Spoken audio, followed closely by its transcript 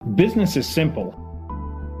Business is simple.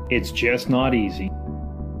 It's just not easy.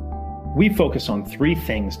 We focus on 3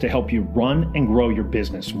 things to help you run and grow your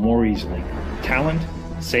business more easily: talent,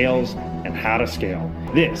 sales, and how to scale.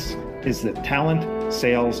 This is the Talent,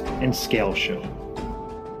 Sales, and Scale Show.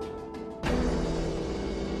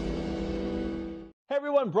 Hey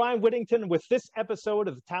everyone, Brian Whittington with this episode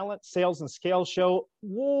of the Talent, Sales, and Scale Show.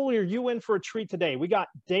 Are you in for a treat today? We got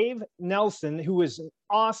Dave Nelson, who is an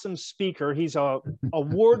awesome speaker. He's a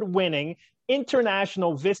award-winning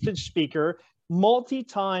international Vistage speaker,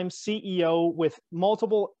 multi-time CEO with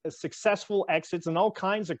multiple successful exits and all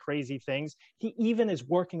kinds of crazy things. He even is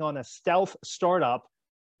working on a stealth startup.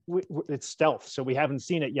 It's stealth, so we haven't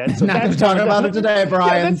seen it yet. So not going to talk about it today,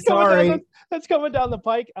 Brian. Sorry. That's coming down the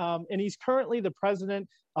pike. And he's currently the president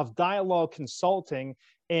of Dialogue Consulting.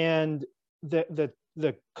 And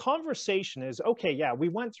the conversation is, okay, yeah, we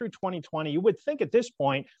went through 2020. You would think at this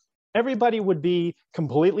point, everybody would be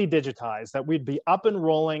completely digitized, that we'd be up and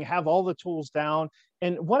rolling, have all the tools down.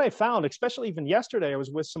 And what I found, especially even yesterday, I was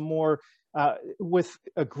with with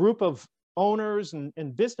a group of owners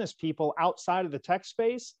and business people outside of the tech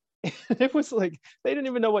space. It was like, they didn't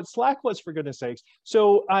even know what Slack was, for goodness sakes.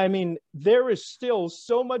 So, I mean, there is still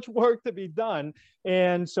so much work to be done.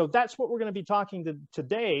 And so that's what we're going to be talking to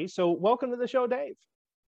today. So welcome to the show, Dave.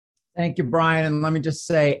 Thank you, Brian. And let me just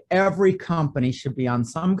say, every company should be on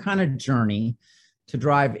some kind of journey to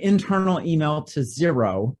drive internal email to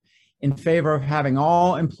zero in favor of having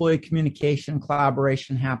all employee communication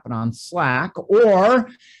collaboration happen on Slack, or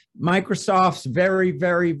Microsoft's very,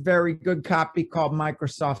 very, very good copy called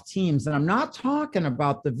Microsoft Teams. And I'm not talking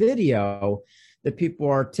about the video that people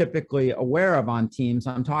are typically aware of on Teams.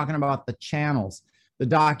 I'm talking about the channels, the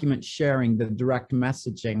document sharing, the direct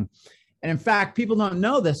messaging. And in fact, people don't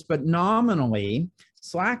know this, but nominally,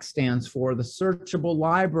 Slack stands for the Searchable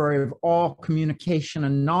Library of All Communication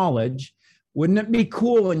and Knowledge. Wouldn't it be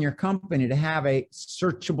cool in your company to have a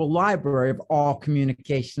searchable library of all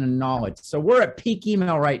communication and knowledge? So we're at peak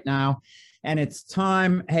email right now, and it's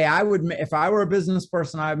time. Hey, if I were a business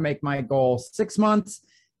person, I would make my goal 6 months.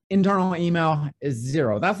 Internal email is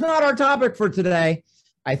 0. That's not our topic for today,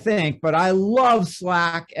 I think, but I love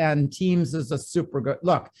Slack, and Teams is a super good.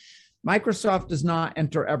 Look, Microsoft does not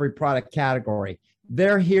enter every product category.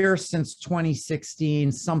 They're here since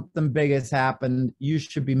 2016. Something big has happened. You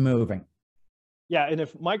should be moving. Yeah, and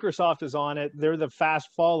if Microsoft is on it, they're the fast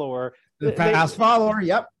follower. The fast follower,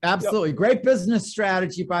 yep, absolutely. Yep. Great business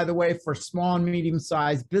strategy, by the way, for small and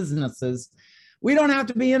medium-sized businesses. We don't have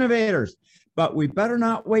to be innovators, but we better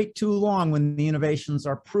not wait too long when the innovations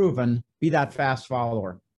are proven. Be that fast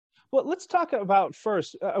follower. Well, let's talk about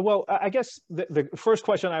first. I guess the first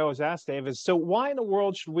question I always ask, Dave, is, so why in the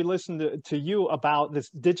world should we listen to you about this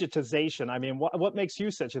digitization? I mean, what makes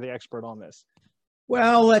you such the expert on this?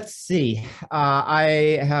 Well, let's see.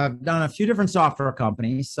 I have done a few different software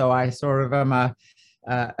companies, so I sort of am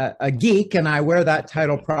a geek, and I wear that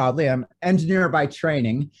title proudly. I'm an engineer by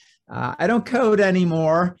training. I don't code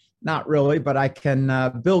anymore, not really, but I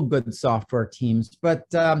can build good software teams. But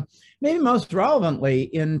maybe most relevantly,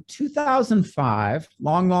 in 2005,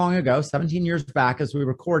 long ago, 17 years back as we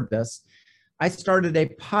record this, I started a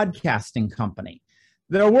podcasting company.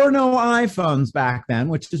 There were no iPhones back then,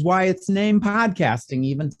 which is why it's named podcasting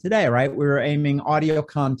even today, right? We were aiming audio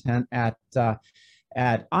content at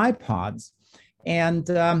iPods. And,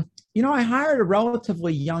 I hired a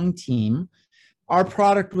relatively young team. Our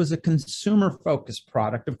product was a consumer-focused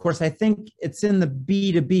product. Of course, I think it's in the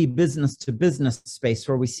B2B, business-to-business space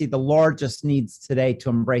where we see the largest needs today to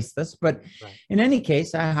embrace this. But in any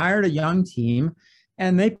case, I hired a young team,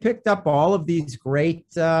 and they picked up all of these great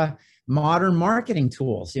modern marketing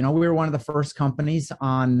tools. We were one of the first companies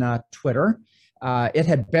on Twitter. It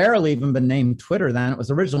had barely even been named Twitter then. It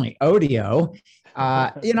was originally Odeo.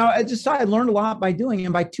 I learned a lot by doing it.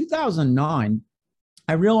 And by 2009,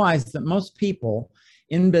 I realized that most people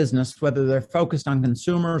in business, whether they're focused on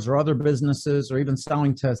consumers or other businesses or even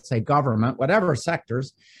selling to, say, government, whatever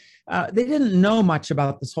sectors, they didn't know much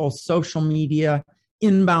about this whole social media,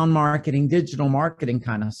 inbound marketing, digital marketing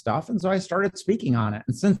kind of stuff. And so I started speaking on it.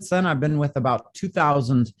 And since then, I've been with about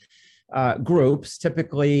 2,000 groups,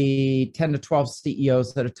 typically 10 to 12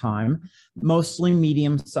 CEOs at a time, mostly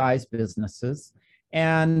medium-sized businesses.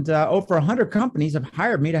 And over 100 companies have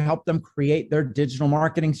hired me to help them create their digital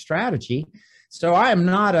marketing strategy. So I am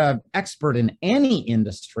not an expert in any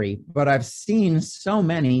industry, but I've seen so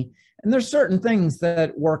many, and there's certain things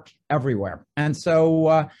that work everywhere. And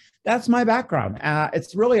so that's my background.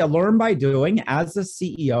 It's really a learn by doing as a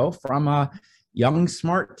CEO from a young,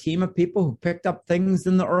 smart team of people who picked up things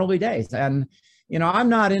in the early days. And I'm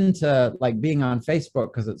not into like being on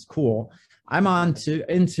Facebook because it's cool. I'm into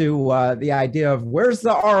the idea of where's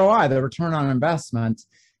the ROI, the return on investment,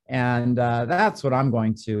 and that's what I'm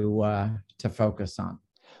going to focus on.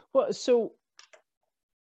 Well, so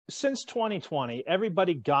since 2020,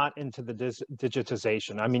 everybody got into the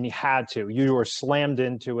digitization. I mean, you had to. You were slammed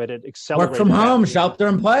into it. It accelerated. Work from home, shelter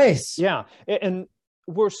in place. Yeah, and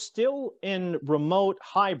we're still in remote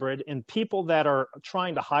hybrid, and people that are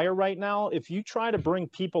trying to hire right now, if you try to bring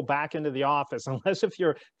people back into the office, unless if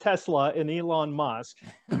you're Tesla and Elon Musk,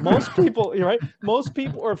 most people, right? Most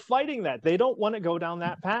people are fighting that. They don't want to go down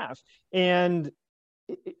that path. And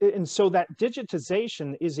so that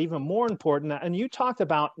digitization is even more important. And you talked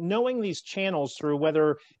about knowing these channels through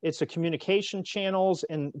whether it's a communication channels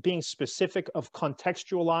and being specific of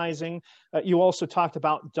contextualizing. You also talked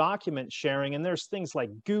about document sharing, and there's things like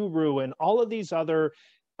Guru and all of these other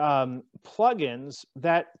plugins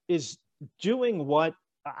that is doing what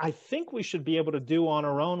I think we should be able to do on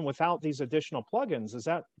our own without these additional plugins. Is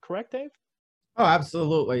that correct, Dave? Oh,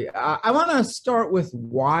 absolutely. I want to start with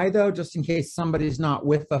why, though, just in case somebody's not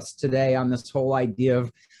with us today on this whole idea of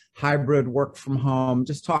hybrid work from home.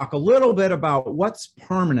 Just talk a little bit about what's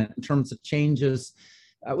permanent in terms of changes.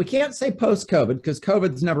 We can't say post-COVID because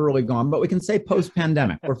COVID's never really gone, but we can say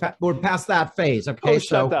post-pandemic. We're past that phase. Okay,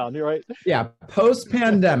 post-shutdown, you're right. Yeah,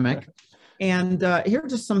 post-pandemic. And here are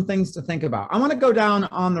just some things to think about. I want to go down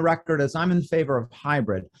on the record as I'm in favor of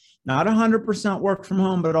hybrid. Not 100% work from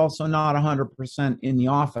home, but also not 100% in the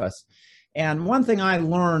office. And one thing I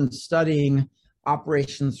learned studying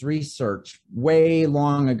operations research way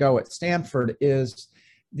long ago at Stanford is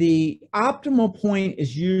the optimal point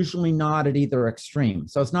is usually not at either extreme.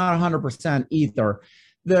 So it's not 100% either.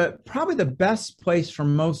 Probably the best place for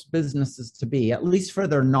most businesses to be, at least for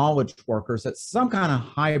their knowledge workers, it's some kind of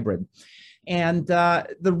hybrid. And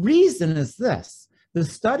the reason is this. The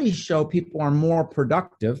studies show people are more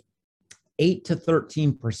productive, 8 to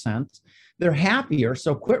 13%. They're happier,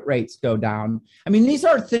 so quit rates go down. I mean, these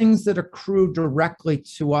are things that accrue directly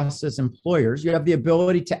to us as employers. You have the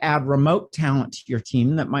ability to add remote talent to your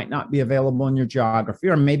team that might not be available in your geography,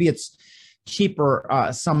 or maybe it's cheaper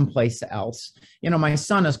someplace else. My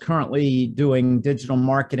son is currently doing digital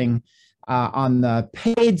marketing on the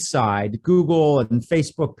paid side, Google and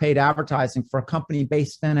Facebook paid advertising for a company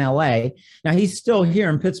based in LA. Now he's still here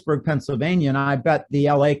in Pittsburgh, Pennsylvania, and I bet the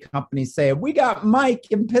LA companies say, we got Mike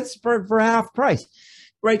in Pittsburgh for half price,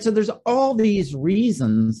 right? So there's all these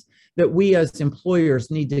reasons that we as employers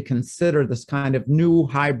need to consider this kind of new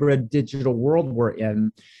hybrid digital world we're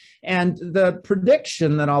in. And the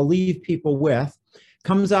prediction that I'll leave people with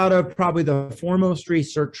comes out of probably the foremost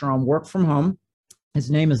researcher on work from home. His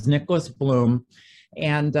name is Nicholas Bloom,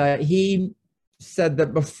 and he said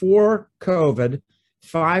that before COVID,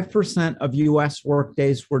 5% of U.S.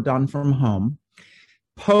 workdays were done from home.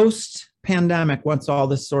 Post-pandemic, once all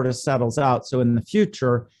this sort of settles out, so in the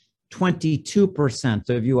future, 22%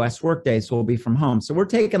 of U.S. workdays will be from home. So we're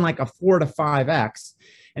taking like a 4 to 5x.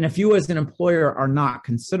 And if you as an employer are not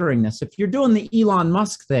considering this, if you're doing the Elon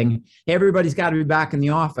Musk thing, everybody's got to be back in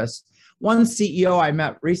the office. One CEO I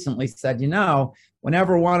met recently said,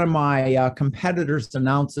 whenever one of my competitors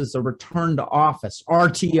announces a return to office,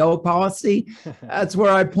 RTO policy, that's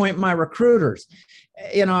where I point my recruiters.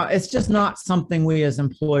 It's just not something we as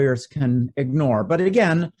employers can ignore. But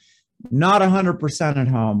again, not 100% at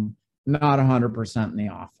home, not 100% in the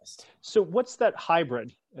office. So what's that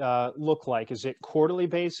hybrid look like? Is it quarterly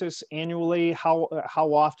basis, annually? How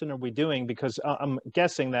often are we doing? Because I'm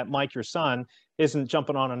guessing that Mike, your son, isn't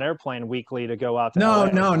jumping on an airplane weekly to go out to LA.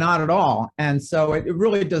 No, not at all. And so it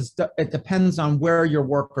really does, it depends on where your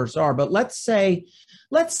workers are. But let's say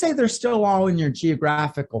they're still all in your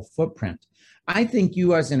geographical footprint. I think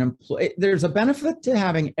you as an employee, there's a benefit to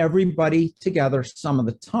having everybody together some of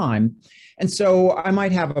the time. And so I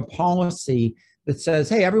might have a policy that says,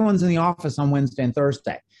 hey, everyone's in the office on Wednesday and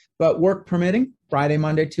Thursday, but work permitting, Friday,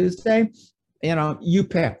 Monday, Tuesday, you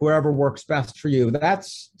pick wherever works best for you.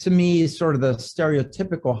 That's, to me, sort of the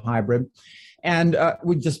stereotypical hybrid. And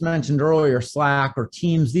we just mentioned earlier, Slack or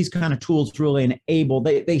Teams, these kind of tools really enable,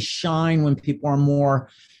 they shine when people are more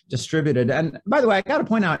distributed. And by the way, I got to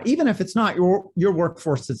point out, even if it's not your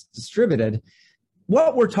workforce that's distributed,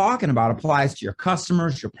 what we're talking about applies to your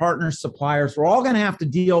customers, your partners, suppliers. We're all going to have to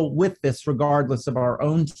deal with this regardless of our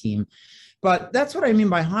own team. But that's what I mean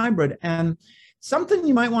by hybrid. And something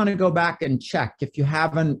you might want to go back and check if you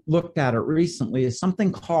haven't looked at it recently is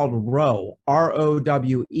something called ROWE,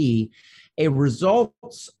 R-O-W-E, a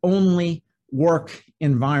results-only work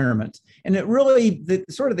environment. And it really, the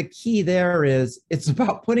sort of the key there is it's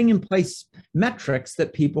about putting in place metrics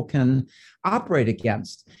that people can operate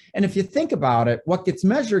against. And if you think about it, what gets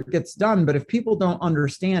measured gets done. But if people don't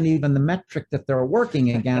understand even the metric that they're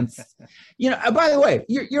working against, by the way,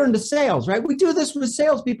 you're into sales, right? We do this with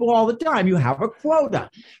salespeople all the time. You have a quota,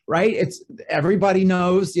 right? It's everybody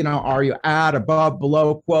knows, are you at, above,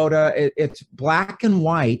 below quota? It's black and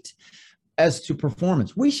white as to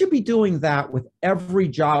performance. We should be doing that with every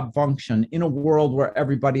job function in a world where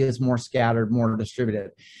everybody is more scattered, more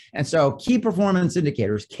distributed. And so key performance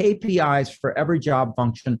indicators, KPIs for every job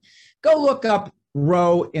function. Go look up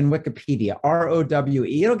ROWE in Wikipedia, ROWE.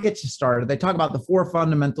 It'll get you started. They talk about the 4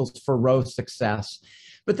 fundamentals for ROWE success.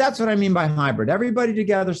 But that's what I mean by hybrid. Everybody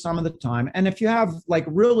together some of the time. And if you have like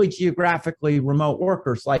really geographically remote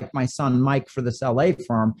workers like my son Mike for this LA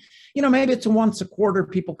firm, maybe it's once a quarter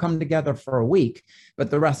people come together for a week,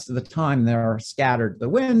 but the rest of the time they're scattered to the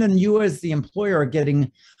wind. And you as the employer are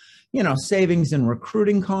getting, savings in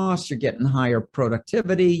recruiting costs, you're getting higher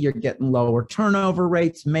productivity, you're getting lower turnover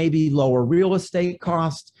rates, maybe lower real estate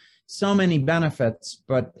costs, so many benefits.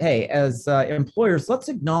 But hey, as employers, let's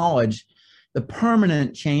acknowledge the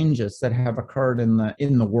permanent changes that have occurred in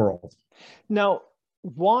the world. Now,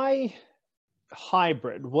 why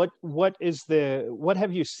hybrid? What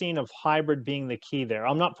have you seen of hybrid being the key there?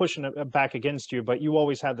 I'm not pushing it back against you, but you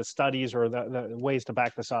always had the studies or the ways to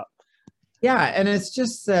back this up. Yeah, and it's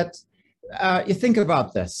just that you think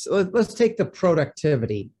about this. Let's take the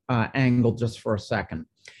productivity angle just for a second.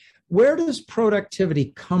 Where does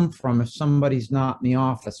productivity come from if somebody's not in the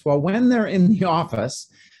office? Well, when they're in the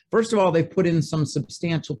office, first of all, they put in some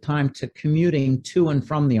substantial time to commuting to and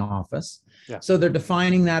from the office. Yeah. So they're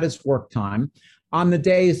defining that as work time. On the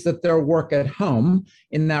days that they're work at home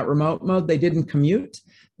in that remote mode, they didn't commute.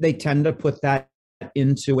 They tend to put that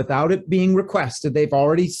into without it being requested. They've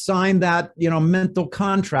already signed that, mental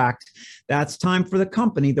contract. That's time for the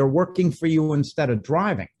company. They're working for you instead of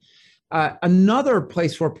driving. Another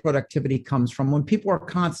place where productivity comes from, when people are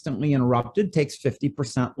constantly interrupted, takes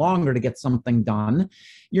 50% longer to get something done.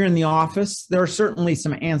 You're in the office. There are certainly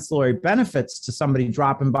some ancillary benefits to somebody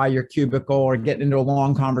dropping by your cubicle or getting into a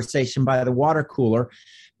long conversation by the water cooler,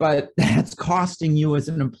 but that's costing you as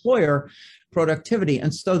an employer productivity.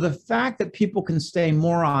 And so the fact that people can stay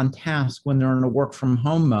more on task when they're in a work from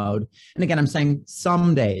home mode, and again, I'm saying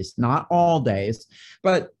some days, not all days,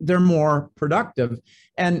 but they're more productive.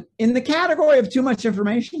 And in the category of too much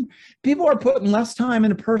information, people are putting less time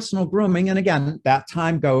into personal grooming. And again, that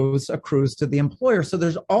time accrues to the employer. So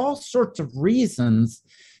there's all sorts of reasons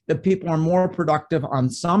that people are more productive on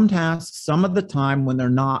some tasks, some of the time when they're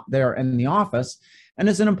not there in the office. And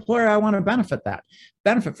as an employer, I want to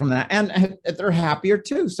benefit from that. And they're happier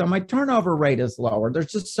too. So my turnover rate is lower.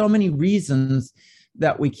 There's just so many reasons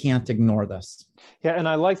that we can't ignore this. Yeah. And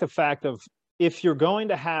I like the fact of if you're going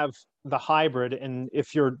to have the hybrid and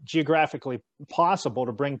if you're geographically possible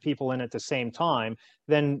to bring people in at the same time,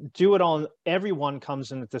 then do it on everyone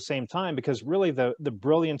comes in at the same time, because really the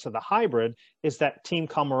brilliance of the hybrid is that team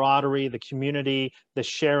camaraderie, the community, the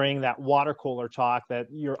sharing, that water cooler talk that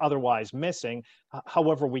you're otherwise missing.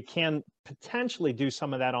 However, we can potentially do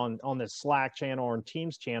some of that on the Slack channel or on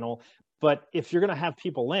Teams channel. But if you're going to have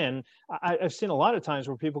people in, I've seen a lot of times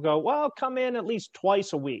where people go, well, come in at least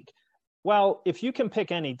twice a week. Well, if you can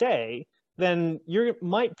pick any day, then you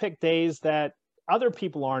might pick days that other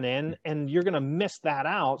people aren't in, and you're going to miss that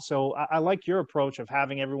out. So I like your approach of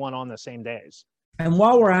having everyone on the same days. And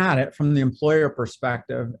while we're at it, from the employer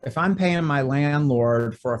perspective, if I'm paying my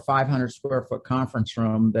landlord for a 500 square foot conference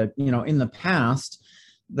room that, in the past,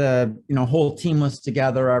 the, whole team was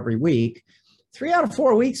together every week, 3 out of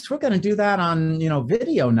 4 weeks, we're going to do that on,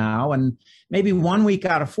 video now. And maybe 1 week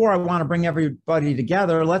out of 4, I want to bring everybody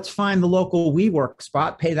together. Let's find the local WeWork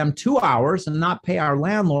spot, pay them 2 hours and not pay our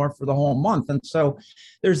landlord for the whole month. And so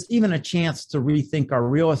there's even a chance to rethink our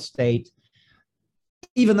real estate.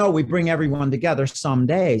 Even though we bring everyone together some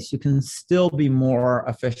days, you can still be more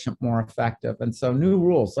efficient, more effective. And so new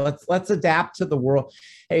rules. So let's adapt to the world.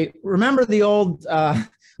 Hey, remember the old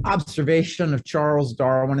observation of Charles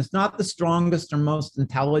Darwin: it's not the strongest or most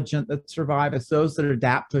intelligent that survive, it's those that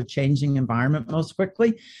adapt to a changing environment most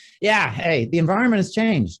quickly. Yeah, hey, the environment has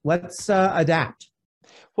changed. Let's adapt.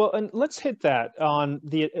 Well, and let's hit that on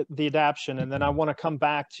the adaption, and then I want to come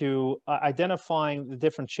back to identifying the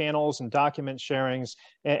different channels and document sharings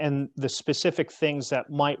and the specific things that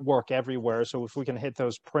might work everywhere. So if we can hit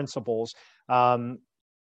those principles.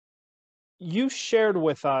 You shared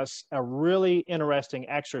with us a really interesting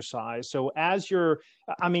exercise. So as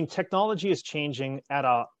technology is changing at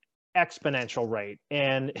a exponential rate.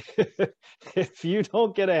 And if you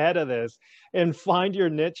don't get ahead of this and find your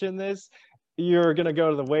niche in this, you're going to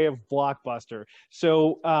go to the way of Blockbuster.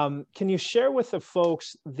 So can you share with the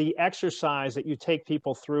folks the exercise that you take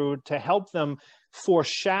people through to help them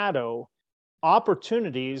foreshadow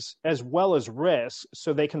opportunities as well as risks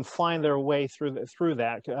so they can find their way through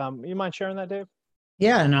that? You mind sharing that, Dave?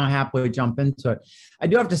 Yeah, and I'll happily jump into it. I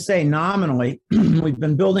do have to say, nominally, we've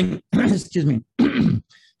been building, excuse me.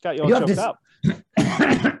 Got you all choked up.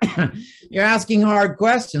 You're asking hard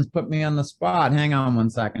questions, put me on the spot. Hang on one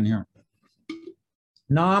second here.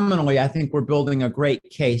 Nominally, I think we're building a great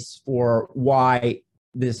case for why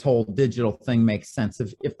this whole digital thing makes sense.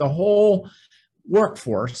 If the whole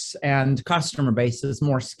workforce and customer base is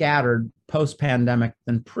more scattered post-pandemic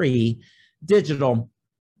than pre-digital,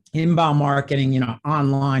 inbound marketing,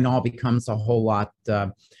 online all becomes a whole lot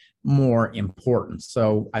more important.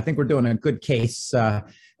 So I think we're doing a good case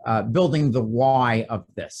building the why of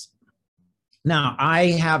this. Now, I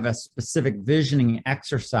have a specific visioning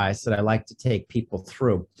exercise that I like to take people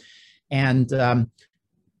through. And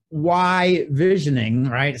why visioning,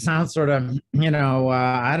 right? It sounds sort of,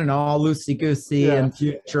 I don't know, all loosey-goosey and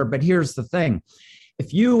future, but here's the thing.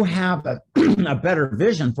 If you have a better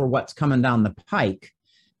vision for what's coming down the pike,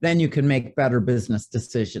 then you can make better business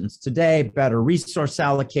decisions today, better resource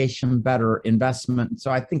allocation, better investment.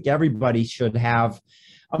 So I think everybody should have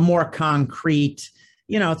a more concrete,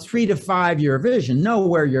 3 to 5 year vision, know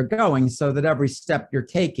where you're going so that every step you're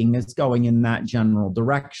taking is going in that general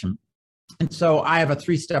direction. And so I have a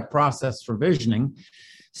 3-step process for visioning.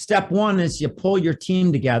 Step 1 is you pull your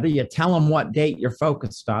team together, you tell them what date you're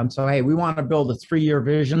focused on. So, hey, we want to build a 3-year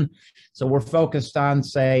vision. So we're focused on,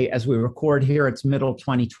 say, as we record here, it's middle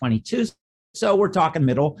 2022. So we're talking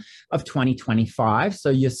middle of 2025. So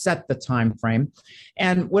you set the time frame.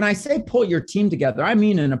 And when I say pull your team together, I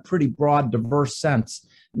mean in a pretty broad, diverse sense.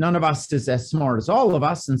 None of us is as smart as all of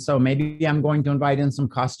us. And so maybe I'm going to invite in some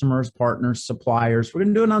customers, partners, suppliers. We're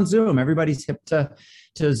going to do it on Zoom. Everybody's hip to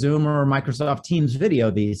Zoom or Microsoft Teams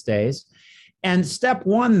video these days. And step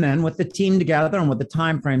 1 then, with the team together and with the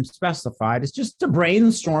time frame specified, is just to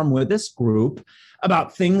brainstorm with this group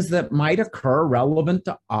about things that might occur relevant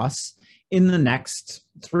to us in the next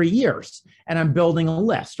 3 years. And I'm building a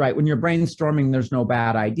list, right? When you're brainstorming, there's no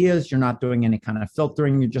bad ideas. You're not doing any kind of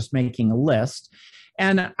filtering. You're just making a list.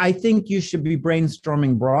 And I think you should be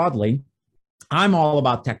brainstorming broadly. I'm all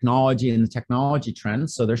about technology and the technology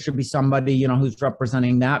trends. So there should be somebody, who's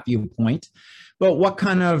representing that viewpoint. But what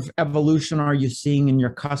kind of evolution are you seeing in your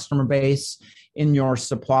customer base, in your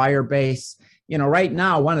supplier base? Right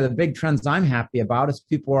now, one of the big trends I'm happy about is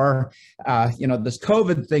people are, this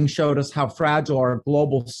COVID thing showed us how fragile our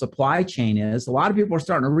global supply chain is. A lot of people are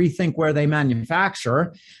starting to rethink where they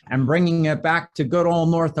manufacture and bringing it back to good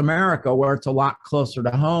old North America, where it's a lot closer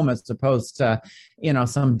to home as opposed to,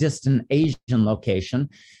 some distant Asian location.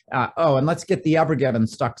 And let's get the Ever Given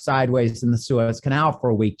stuck sideways in the Suez Canal for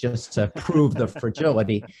a week just to prove the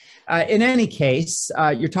fragility. In any case,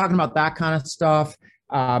 you're talking about that kind of stuff.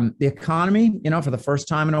 The economy, for the first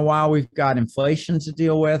time in a while, we've got inflation to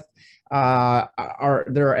deal with. Are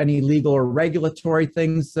there any legal or regulatory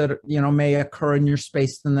things that, may occur in your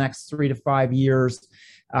space in the next 3 to 5 years?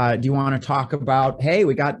 Do you want to talk about, hey,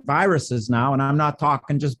 we got viruses now, and I'm not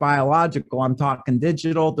talking just biological, I'm talking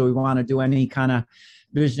digital. Do we want to do any kind of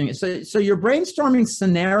visioning? So you're brainstorming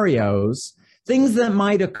scenarios, things that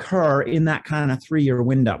might occur in that kind of 3-year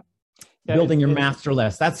window, building your master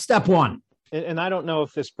list. That's step 1. And I don't know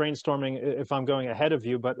if this brainstorming, if I'm going ahead of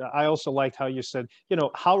you, but I also liked how you said,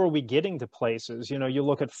 how are we getting to places? You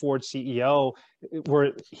look at Ford CEO,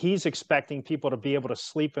 where he's expecting people to be able to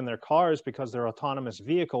sleep in their cars because they're autonomous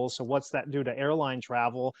vehicles. So what's that do to airline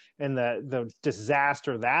travel and the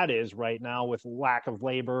disaster that is right now with lack of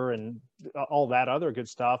labor and all that other good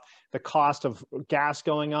stuff, the cost of gas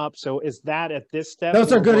going up. So is that at this step?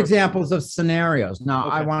 Those are good examples of scenarios. Now,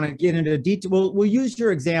 okay. I want to get into detail. We'll use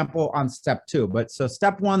your example on step 2. But so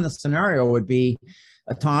step 1, the scenario would be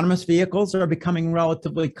autonomous vehicles are becoming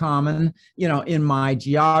relatively common, in my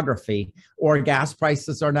geography, or gas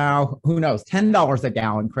prices are now, who knows, $10 a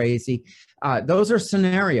gallon, crazy. Those are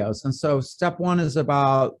scenarios. And so step 1 is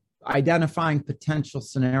about identifying potential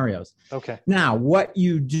scenarios. Okay. Now, what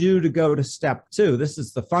you do to go to step 2, this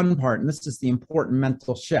is the fun part, and this is the important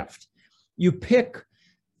mental shift. You pick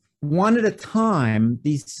one at a time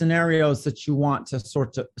these scenarios that you want to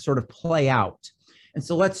sort of play out. And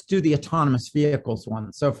so let's do the autonomous vehicles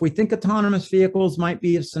one. So if we think autonomous vehicles might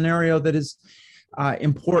be a scenario that is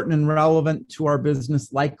important and relevant to our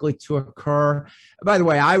business, likely to occur. By the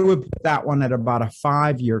way, I would put that one at about a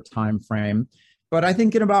 5-year time frame. But I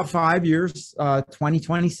think in about 5 years,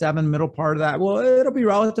 2027, middle part of that, well, it'll be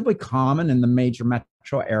relatively common in the major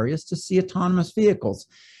metro areas to see autonomous vehicles.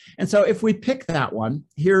 And so if we pick that one,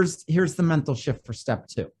 here's the mental shift for step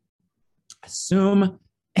 2. Assume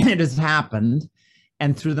it has happened,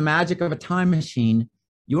 and through the magic of a time machine,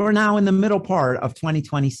 you are now in the middle part of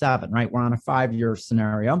 2027, right? We're on a 5-year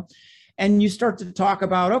scenario. And you start to talk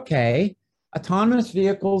about, okay, autonomous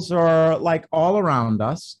vehicles are like all around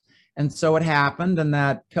us. And so it happened, and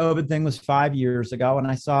that COVID thing was 5 years ago. And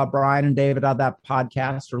I saw Brian and David on that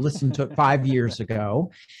podcast, or listened to it 5 years ago.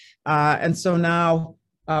 And so now,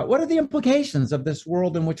 what are the implications of this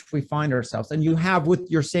world in which we find ourselves? And you have with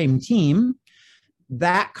your same team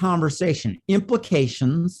that conversation,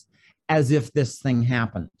 implications as if this thing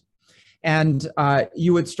happened. And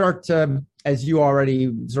you would start to, as you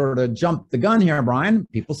already sort of jumped the gun here, Brian,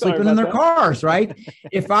 people sleeping in their cars, right?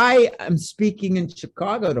 If I am speaking in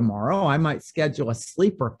Chicago tomorrow, I might schedule a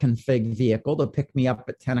sleeper config vehicle to pick me up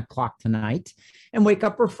at 10 o'clock tonight and wake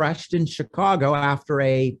up refreshed in Chicago after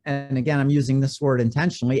and again, I'm using this word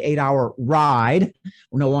intentionally, 8-hour ride.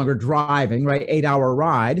 We're no longer driving, right? 8-hour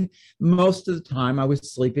ride. Most of the time I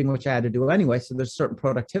was sleeping, which I had to do anyway. So there's certain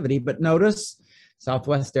productivity, but notice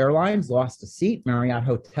Southwest Airlines lost a seat. Marriott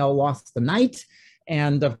Hotel lost the night.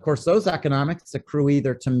 And of course, those economics accrue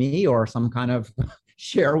either to me or some kind of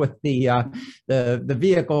share with the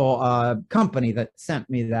vehicle company that sent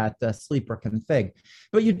me that sleeper config.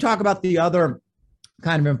 But you talk about the other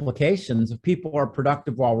kind of implications. If people are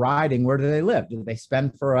productive while riding, where do they live? Do they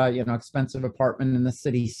spend for a expensive apartment in the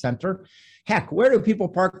city center? Heck, where do people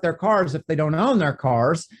park their cars if they don't own their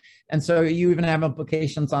cars? And so you even have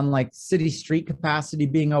implications on like city street capacity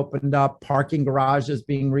being opened up, parking garages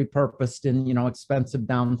being repurposed in, expensive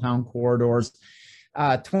downtown corridors.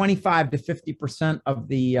 25 to 50% of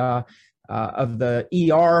the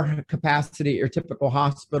ER capacity at your typical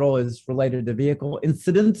hospital is related to vehicle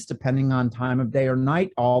incidents, depending on time of day or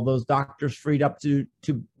night. All those doctors freed up to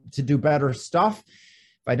do better stuff.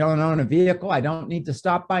 If I don't own a vehicle, I don't need to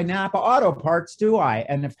stop by Napa Auto Parts, do I?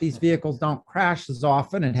 And if these vehicles don't crash as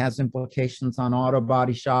often, it has implications on auto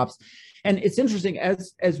body shops. And it's interesting,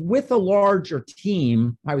 as with a larger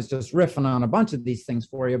team, I was just riffing on a bunch of these things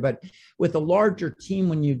for you, but with a larger team,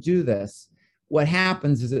 when you do this, what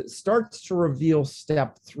happens is it starts to reveal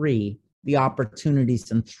step 3, the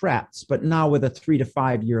opportunities and threats, but now with a 3 to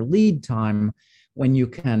 5 year lead time when you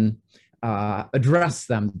can address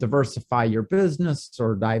them, diversify your business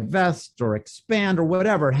or divest or expand or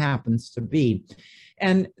whatever it happens to be.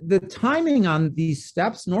 And the timing on these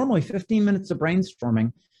steps, normally 15 minutes of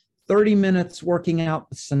brainstorming, 30 minutes working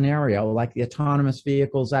out the scenario, like the autonomous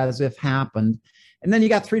vehicles as if happened. And then you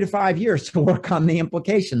got 3 to 5 years to work on the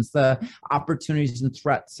implications, the opportunities and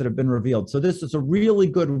threats that have been revealed. So this is a really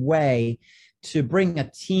good way to bring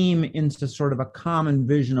a team into sort of a common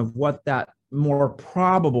vision of what that more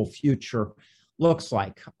probable future looks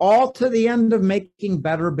like, all to the end of making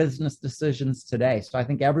better business decisions today. So I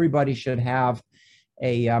think everybody should have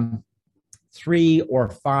a 3 or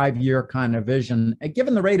 5 year kind of vision.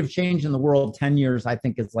 Given the rate of change in the world, 10 years, I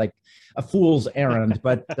think is like a fool's errand,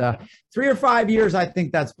 but 3 or 5 years, I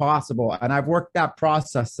think that's possible. And I've worked that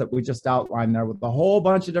process that we just outlined there with a whole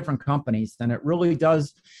bunch of different companies, and it really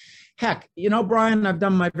does. Heck, Brian, I've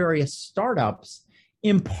done my various startups.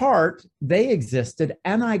 In part, they existed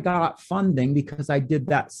and I got funding because I did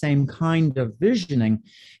that same kind of visioning.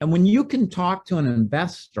 And when you can talk to an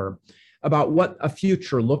investor about what a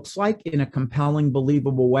future looks like in a compelling,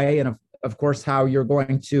 believable way, and of course, how you're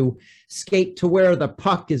going to skate to where the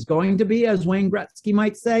puck is going to be, as Wayne Gretzky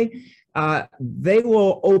might say, they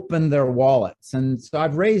will open their wallets. And so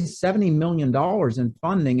I've raised $70 million in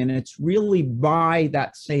funding, and it's really by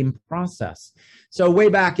that same process. So way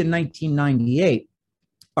back in 1998,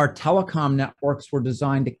 our telecom networks were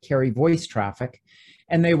designed to carry voice traffic,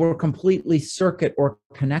 and they were completely circuit or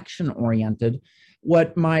connection oriented.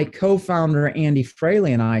 What my co-founder, Andy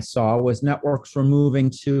Fraley, and I saw was networks were moving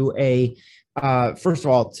to first of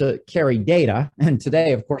all, to carry data. And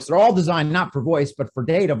today, of course, they're all designed not for voice, but for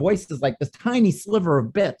data. Voice is like this tiny sliver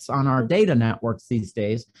of bits on our data networks these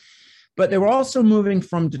days. But they were also moving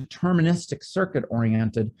from deterministic circuit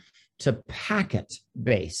oriented to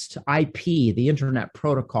packet-based IP, the internet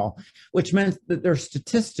protocol, which meant that they're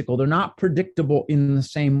statistical. They're not predictable in the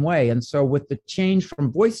same way. And so with the change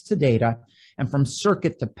from voice to data and from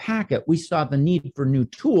circuit to packet, we saw the need for new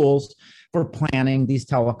tools for planning these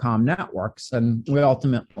telecom networks. And we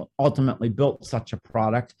ultimately built such a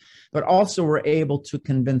product, but also were able to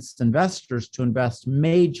convince investors to invest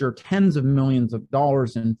major tens of millions of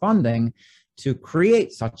dollars in funding to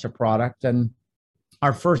create such a product. And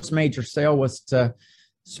our first major sale was to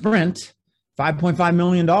Sprint, $5.5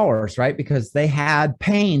 million, right? Because they had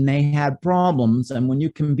pain, they had problems. And when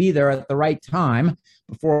you can be there at the right time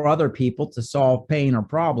before other people to solve pain or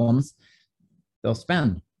problems, they'll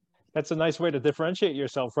spend. That's a nice way to differentiate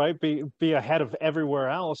yourself, right? Be ahead of everywhere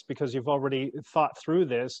else because you've already thought through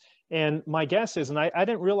this. And my guess is, and I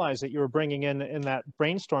didn't realize that you were bringing in that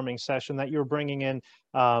brainstorming session, that you were bringing in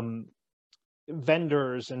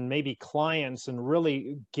vendors and maybe clients and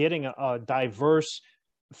really getting a diverse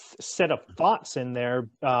set of thoughts in there,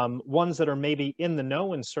 ones that are maybe in the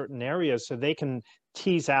know in certain areas so they can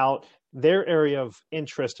tease out their area of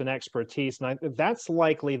interest and expertise. And that's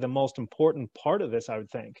likely the most important part of this, I would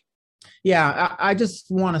think. Yeah, I just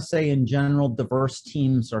want to say in general, diverse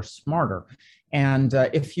teams are smarter. And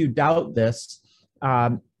if you doubt this,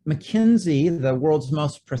 McKinsey, the world's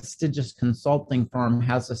most prestigious consulting firm,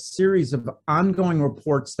 has a series of ongoing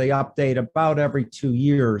reports they update about every 2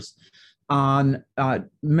 years on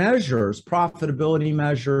measures, profitability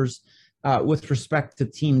measures with respect to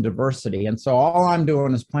team diversity. And so all I'm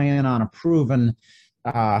doing is playing on a proven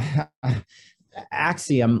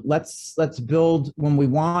axiom. Let's build, when we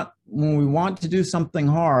want to do something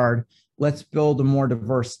hard, let's build a more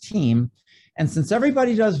diverse team. And since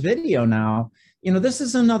everybody does video now, this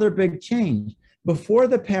is another big change. Before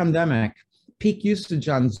the pandemic, peak usage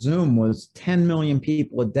on Zoom was 10 million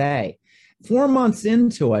people a day. 4 months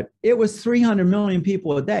into it, it was 300 million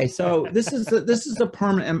people a day. So this is a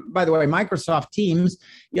permanent. And by the way, Microsoft Teams,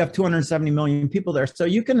 you have 270 million people there. So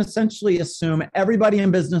you can essentially assume everybody in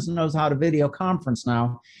business knows how to video conference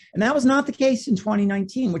now. And that was not the case in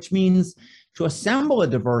 2019, which means to assemble a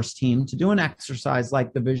diverse team, to do an exercise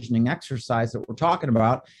like the visioning exercise that we're talking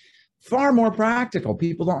about, far more practical.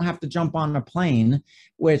 People don't have to jump on a plane,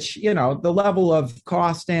 which, the level of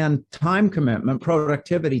cost and time commitment,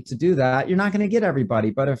 productivity to do that, you're not going to get everybody.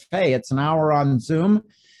 But if, hey, it's an hour on Zoom,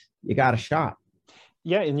 you got a shot.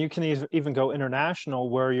 Yeah, and you can even go international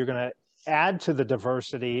where you're going to add to the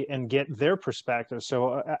diversity and get their perspective.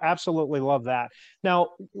 So absolutely love that. Now,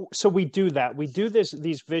 so we do that. We do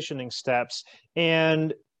these visioning steps,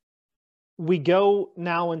 and we go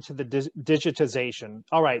now into the digitization.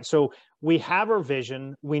 All right, so we have our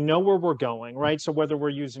vision. We know where we're going, right? So whether we're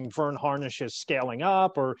using Verne Harnish's Scaling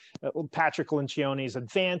Up or Patrick Lencioni's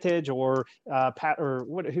Advantage or Patrick, or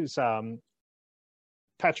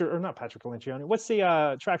not Patrick Lencioni. What's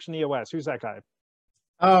the Traction EOS? Who's that guy?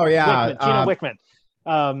 Oh, yeah. Gino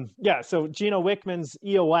Wickman. Yeah, so Gino Wickman's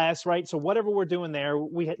EOS, right? So whatever we're doing there,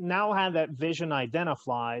 we now have that vision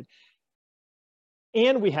identified.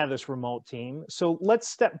 And we have this remote team. So let's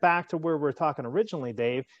step back to where we're talking originally,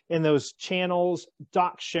 Dave, in those channels,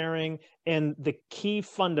 doc sharing, and the key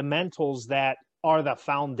fundamentals that are the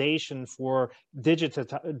foundation for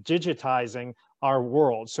digitizing our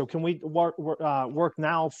world. So can we work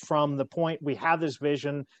now from the point we have this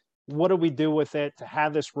vision? What do we do with it to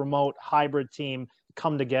have this remote hybrid team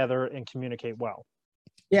come together and communicate well?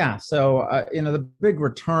 Yeah, so the big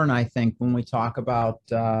return, I think, when we talk about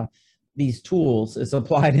these tools is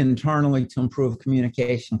applied internally to improve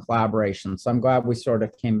communication collaboration. So I'm glad we sort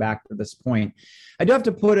of came back to this point. I do have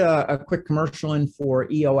to put a quick commercial in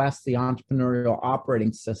for EOS, the Entrepreneurial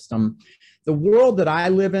Operating System. The world that I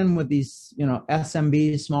live in with these,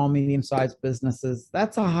 SMBs, small, medium-sized businesses,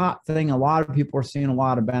 that's a hot thing. A lot of people are seeing a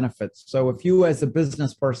lot of benefits. So if you as a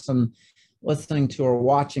business person listening to or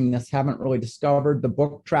watching this haven't really discovered the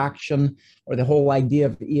book Traction or the whole idea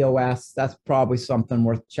of EOS, that's probably something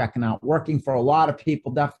worth checking out. Working for a lot of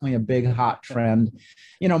people, definitely a big hot trend.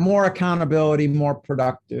 More accountability, more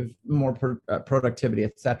productive, more productivity,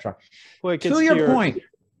 etc. Well, to your point.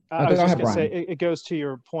 I was just going to say, it goes to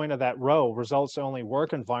your point of that results-only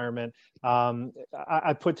work environment.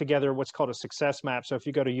 I put together what's called a success map. So if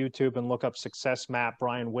you go to YouTube and look up success map,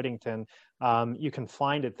 Brian Whittington, you can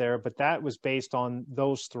find it there. But that was based on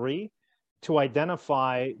those three to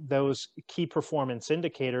identify those key performance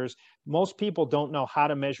indicators. Most people don't know how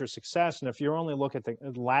to measure success. And if you only look at the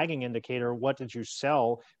lagging indicator, what did you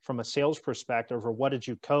sell from a sales perspective, or what did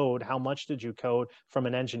you code? How much did you code from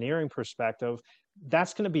an engineering perspective?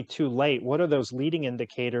 That's going to be too late. What are those leading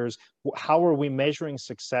indicators? How are we measuring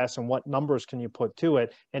success, and what numbers can you put to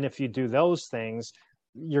it? And if you do those things,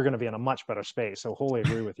 you're going to be in a much better space. So wholly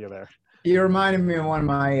agree with you there. You reminded me of one of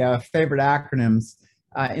my favorite acronyms.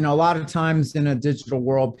 A lot of times in a digital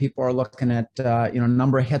world, people are looking at,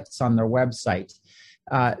 number of hits on their website.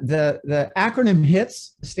 The acronym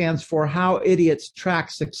HITS stands for How Idiots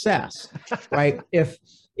Track Success, right?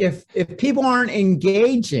 If people aren't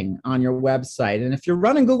engaging on your website, and if you're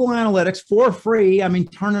running Google Analytics for free,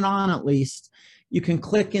 turn it on at least, you can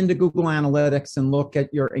click into Google Analytics and look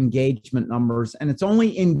at your engagement numbers, and it's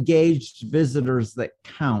only engaged visitors that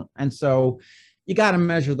count. And so you got to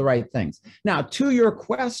measure the right things. Now, to your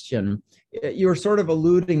question, you're sort of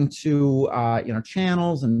alluding to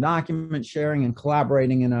channels and document sharing and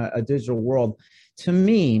collaborating in a digital world. To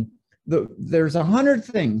me, there's 100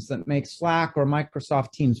 things that make Slack or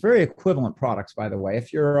Microsoft Teams very equivalent products, by the way.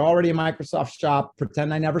 If you're already a Microsoft shop,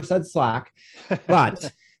 pretend I never said Slack.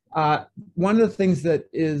 But one of the things that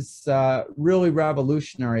is really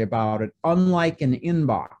revolutionary about it, unlike an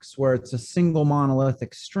inbox where it's a single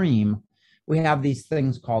monolithic stream, we have these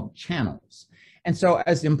things called channels. And so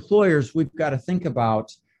as employers, we've got to think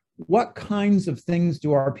about what kinds of things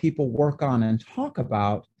do our people work on and talk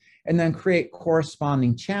about, and then create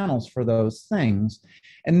corresponding channels for those things.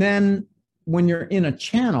 And then when you're in a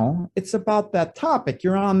channel, it's about that topic.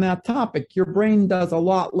 You're on that topic. Your brain does a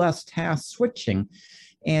lot less task switching.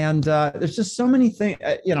 And there's just so many things,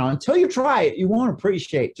 until you try it, you won't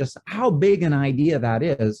appreciate just how big an idea that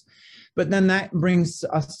is. But then that brings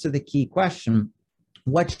us to the key question: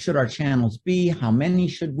 what should our channels be? How many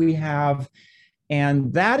should we have?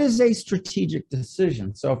 And that is a strategic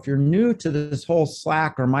decision. So if you're new to this whole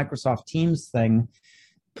Slack or Microsoft Teams thing,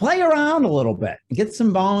 play around a little bit, get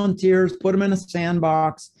some volunteers, put them in a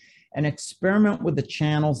sandbox, and experiment with the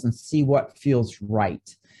channels and see what feels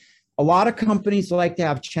right. A lot of companies like to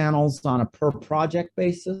have channels on a per project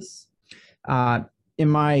basis. In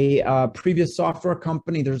my previous software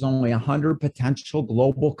company, there's only 100 potential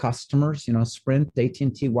global customers, Sprint,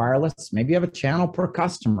 AT&T Wireless. Maybe you have a channel per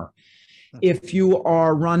customer. If you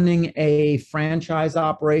are running a franchise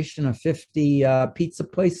operation of 50 pizza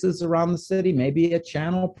places around the city, maybe a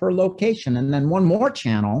channel per location, and then one more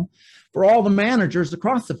channel for all the managers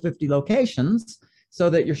across the 50 locations so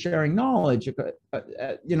that you're sharing knowledge. Do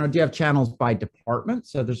you have channels by department?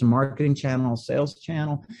 So there's a marketing channel, sales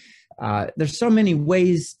channel. There's so many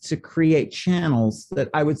ways to create channels that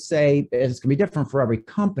I would say it's going to be different for every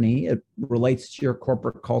company. It relates to your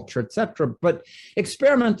corporate culture, et cetera, but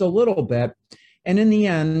experiment a little bit. And in the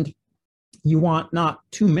end, you want not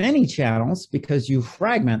too many channels because you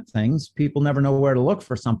fragment things. People never know where to look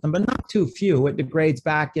for something, but not too few. It degrades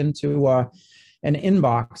back into an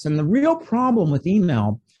inbox. And the real problem with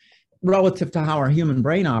email relative to how our human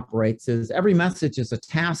brain operates is every message is a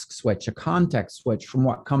task switch, a context switch from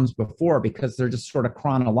what comes before, because they're just sort of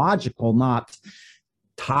chronological, not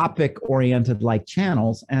topic oriented like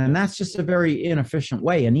channels. And that's just a very inefficient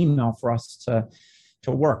way in email for us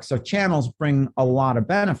to work. So channels bring a lot of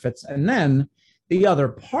benefits. And then the other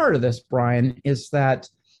part of this, Brian, is that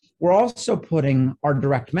we're also putting our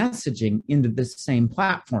direct messaging into this same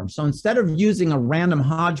platform. So instead of using a random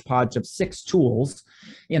hodgepodge of 6 tools,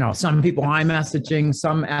 some people iMessaging,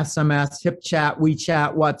 some SMS, HipChat,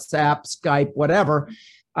 WeChat, WhatsApp, Skype, whatever,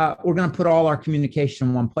 we're going to put all our communication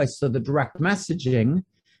in one place. So the direct messaging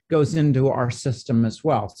goes into our system as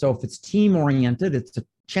well. So if it's team oriented, it's a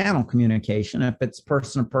channel communication. If it's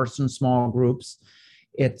person to person, small groups,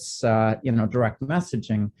 it's direct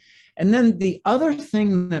messaging. And then the other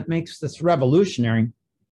thing that makes this revolutionary,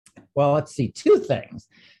 well, let's see, 2 things.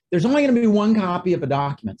 There's only going to be one copy of a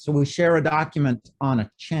document. So we share a document on a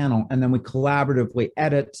channel, and then we collaboratively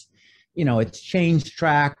edit. It's change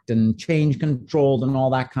tracked and change controlled and all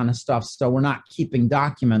that kind of stuff. So we're not keeping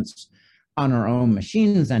documents on our own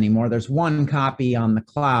machines anymore. There's one copy on the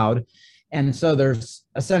cloud. And so there's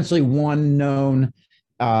essentially one known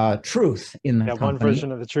truth in the company. One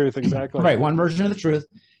version of the truth, exactly. Right, one version of the truth.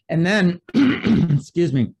 And then,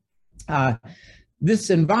 excuse me, this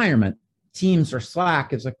environment, Teams or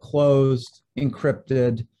Slack, is a closed,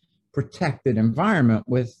 encrypted, protected environment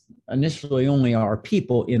with initially only our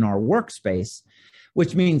people in our workspace,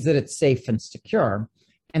 which means that it's safe and secure.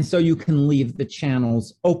 And so you can leave the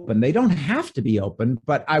channels open. They don't have to be open,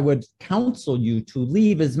 but I would counsel you to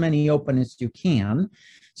leave as many open as you can.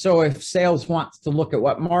 So if sales wants to look at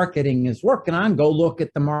what marketing is working on, go look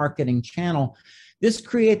at the marketing channel. This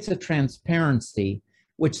creates a transparency,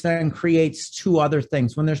 which then creates 2 other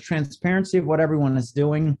things. When there's transparency of what everyone is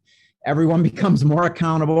doing, everyone becomes more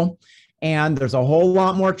accountable, and there's a whole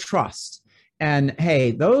lot more trust. And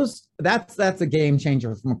hey, that's a game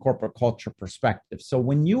changer from a corporate culture perspective. So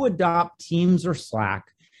when you adopt Teams or Slack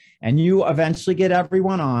and you eventually get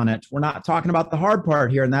everyone on it, we're not talking about the hard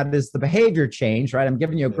part here, and that is the behavior change, right? I'm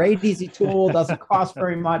giving you a great, easy tool, doesn't cost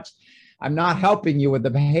very much. I'm not helping you with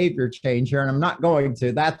the behavior change here, and I'm not going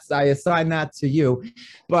to. I assign that to you.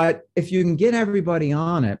 But if you can get everybody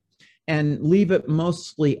on it and leave it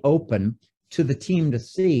mostly open to the team to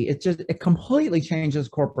see, it completely changes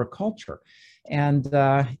corporate culture. And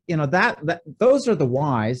those are the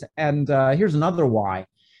whys. And here's another why.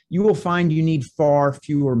 You will find you need far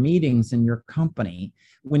fewer meetings in your company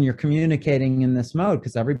when you're communicating in this mode,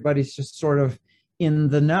 because everybody's just sort of in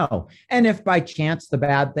the know. And if by chance the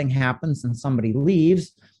bad thing happens and somebody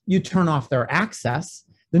leaves, you turn off their access.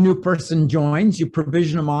 The new person joins, you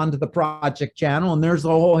provision them onto the project channel, and there's the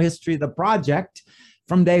whole history of the project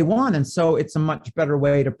from day one. And so it's a much better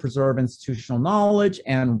way to preserve institutional knowledge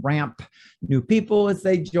and ramp new people as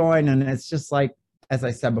they join. And it's just like, as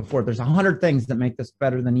I said before, there's 100 things that make this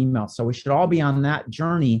better than email. So we should all be on that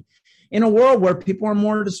journey in a world where people are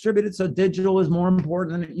more distributed. So digital is more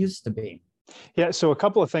important than it used to be. Yeah. So a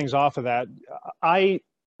couple of things off of that. I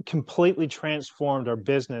completely transformed our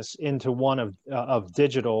business into one of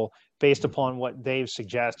digital based upon what Dave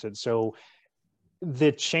suggested. So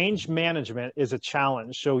the change management is a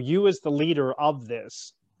challenge. So you as the leader of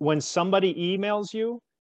this, when somebody emails you,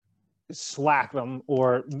 Slack them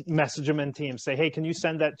or message them in Teams. Say, hey, can you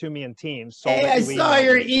send that to me in Teams? So hey, I saw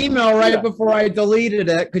your email right before I deleted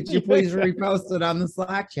it. Could you please repost it on the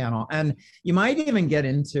Slack channel? And you might even get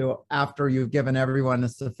into, after you've given everyone a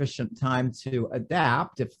sufficient time to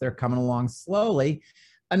adapt, if they're coming along slowly,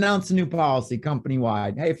 announce a new policy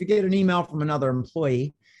company-wide. Hey, if you get an email from another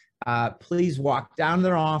employee, please walk down to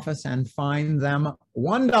their office and find them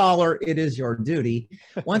 $1. It is your duty.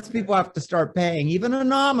 Once people have to start paying even a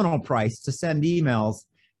nominal price to send emails,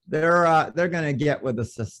 they're going to get with the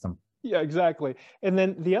system. Yeah, exactly. And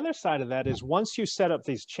then the other side of that is once you set up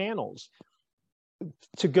these channels,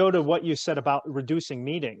 to go to what you said about reducing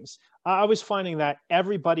meetings, I was finding that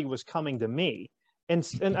everybody was coming to me. And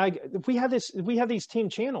we have these team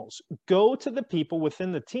channels. Go to the people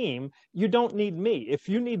within the team. You don't need me. If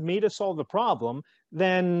you need me to solve the problem,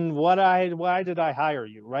 then why did I hire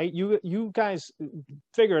you, right? You guys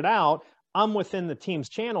figure it out. I'm within the team's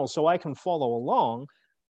channel, so I can follow along,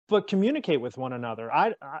 but communicate with one another.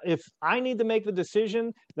 If I need to make the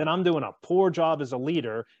decision, then I'm doing a poor job as a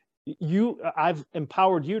leader. I've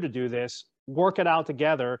empowered you to do this. Work it out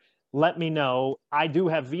together. Let me know. I do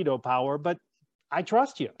have veto power, but I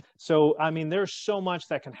trust you. So, I mean, there's so much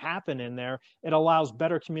that can happen in there. It allows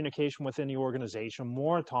better communication within the organization,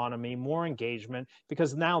 more autonomy, more engagement,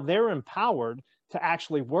 because now they're empowered to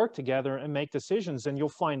actually work together and make decisions. And you'll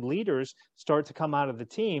find leaders start to come out of the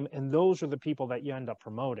team, and those are the people that you end up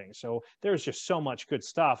promoting. So there's just so much good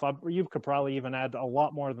stuff. You could probably even add a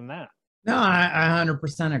lot more than that. No, I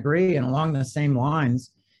 100% agree. And along the same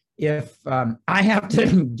lines, if I have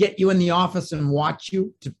to get you in the office and watch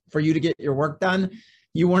you for you to get your work done,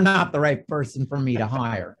 you were not the right person for me to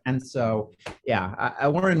hire. And so, yeah,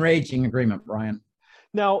 we're in raging agreement, Brian.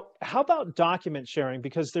 Now, how about document sharing?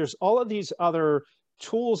 Because there's all of these other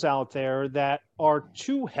tools out there that are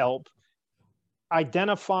to help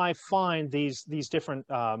identify, find these different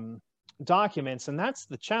documents. And that's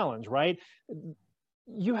the challenge, right?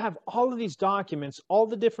 You have all of these documents, all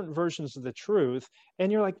the different versions of the truth,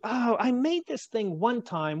 and you're like, oh, I made this thing one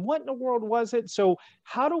time. What in the world was it? So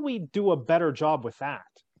how do we do a better job with that?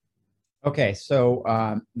 Okay, so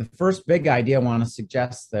the first big idea I want to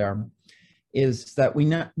suggest there is that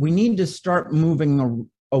we need to start moving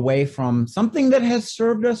away from something that has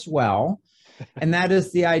served us well, and that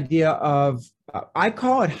is the idea of, I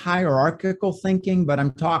call it hierarchical thinking, but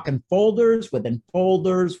I'm talking folders within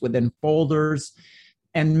folders within folders,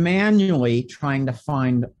 and manually trying to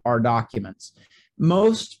find our documents.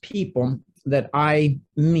 Most people that I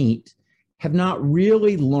meet have not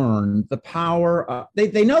really learned the power,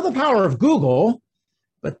 they know the power of Google,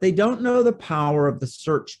 but they don't know the power of the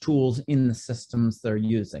search tools in the systems they're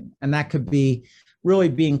using. And that could be really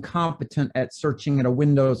being competent at searching at a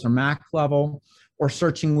Windows or Mac level, or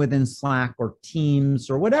searching within Slack or Teams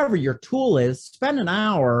or whatever your tool is. Spend an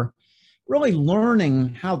hour really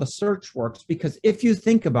learning how the search works, because if you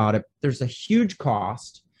think about it, there's a huge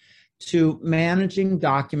cost to managing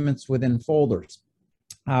documents within folders.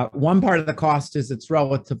 One part of the cost is it's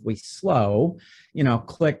relatively slow,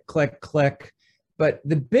 click, click, click. But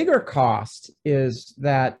the bigger cost is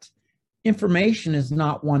that information is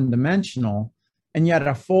not one-dimensional, and yet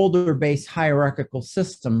a folder-based hierarchical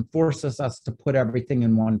system forces us to put everything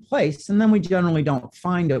in one place, and then we generally don't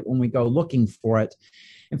find it when we go looking for it.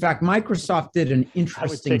 In fact, Microsoft did an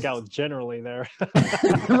interesting— I would take out generally there.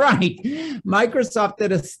 Right. Microsoft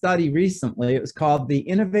did a study recently. It was called The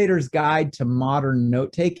Innovator's Guide to Modern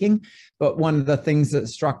Note-Taking. But one of the things that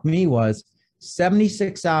struck me was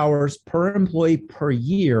 76 hours per employee per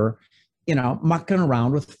year mucking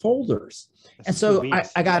around with folders. And so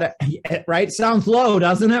I got to, right? Sounds low,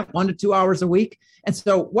 doesn't it? 1 to 2 hours a week. And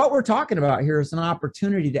so what we're talking about here is an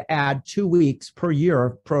opportunity to add 2 weeks per year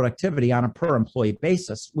of productivity on a per employee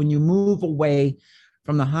basis when you move away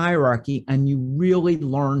from the hierarchy and you really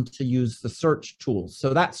learn to use the search tools.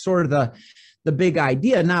 So that's sort of the big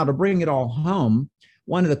idea. Now, to bring it all home,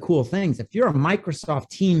 one of the cool things, if you're a Microsoft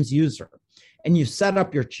Teams user and you set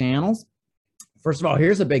up your channels, first of all,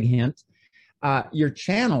 here's a big hint. Your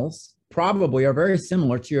channels probably are very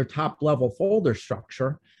similar to your top level folder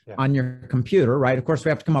structure on your computer, right? Of course, we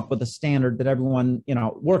have to come up with a standard that everyone,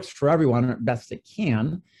 works for everyone best it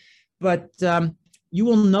can. But you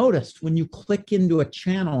will notice when you click into a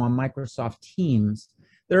channel on Microsoft Teams,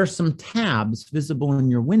 there are some tabs visible in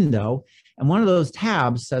your window. And one of those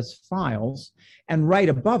tabs says Files, and right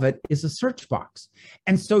above it is a search box.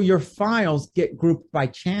 And so your files get grouped by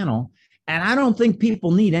channel. And I don't think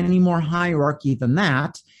people need any more hierarchy than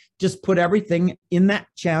that. Just put everything in that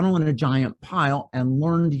channel in a giant pile and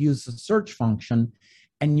learn to use the search function.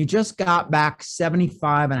 And you just got back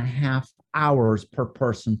 75.5 hours per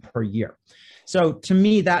person per year. So to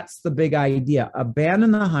me, that's the big idea.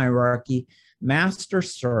 Abandon the hierarchy, master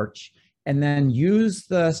search, and then use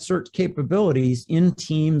the search capabilities in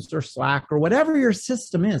Teams or Slack or whatever your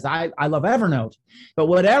system is. I love Evernote, but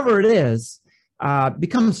whatever it is,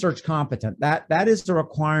 become search competent. That is the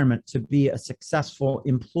requirement to be a successful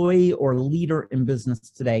employee or leader in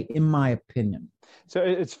business today, in my opinion. So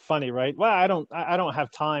it's funny, right? Well, I don't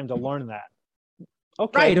have time to learn that.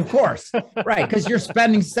 Okay. Right, of course. Right, because you're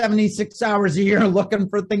spending 76 hours a year looking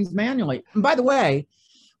for things manually. And by the way,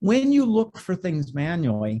 when you look for things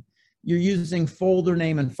manually, you're using folder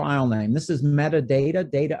name and file name. This is metadata,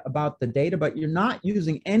 data about the data, but you're not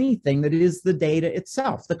using anything that is the data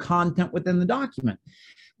itself, the content within the document.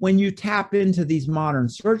 When you tap into these modern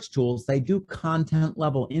search tools, they do content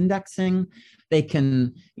level indexing. They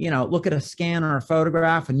can, look at a scan or a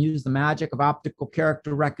photograph and use the magic of optical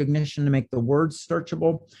character recognition to make the words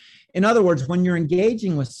searchable. In other words, when you're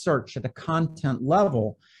engaging with search at a content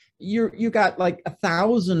level, you got like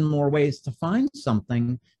 1,000 more ways to find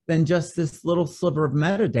something than just this little sliver of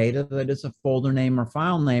metadata that is a folder name or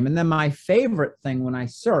file name. And then my favorite thing when I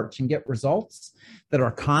search and get results that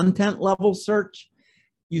are content level search,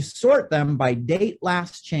 you sort them by date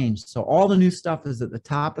last changed. So all the new stuff is at the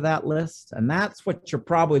top of that list, and that's what you're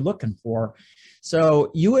probably looking for.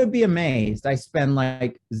 So you would be amazed. I spend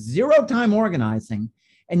like 0 time organizing,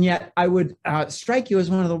 and yet I would strike you as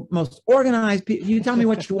one of the most organized people. You tell me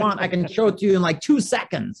what you want, I can show it to you in like 2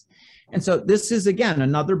 seconds. And so this is, again,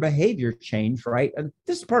 another behavior change, right? And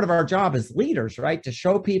this is part of our job as leaders, right? To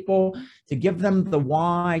show people, to give them the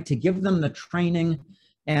why, to give them the training,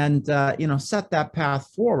 and set that path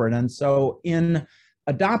forward. And so in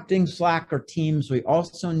adopting Slack or Teams, we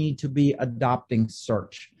also need to be adopting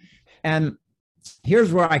search. And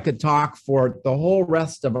here's where I could talk for the whole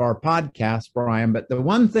rest of our podcast, Brian, but the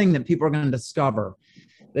one thing that people are going to discover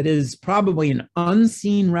that is probably an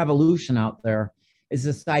unseen revolution out there is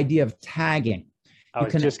this idea of tagging. I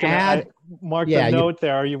was just going to mark the note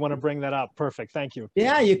there. You want to bring that up? Perfect. Thank you.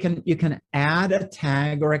 Yeah, you can add a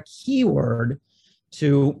tag or a keyword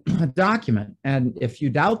to a document. And if you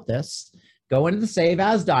doubt this, go into the Save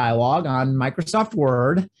As dialog on Microsoft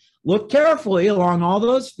Word, look carefully along all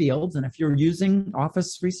those fields. And if you're using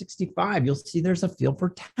Office 365, you'll see there's a field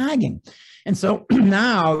for tagging. And so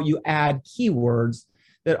now you add keywords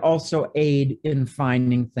that also aid in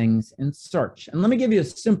finding things in search. And let me give you a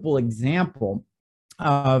simple example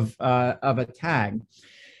of a tag.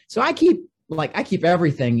 So I keep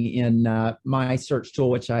everything in my search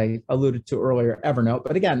tool, which I alluded to earlier, Evernote.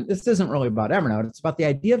 But again, this isn't really about Evernote. It's about the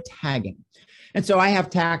idea of tagging. And so I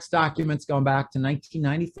have tax documents going back to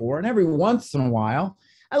 1994. And every once in a while,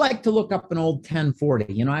 I like to look up an old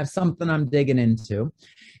 1040. I have something I'm digging into.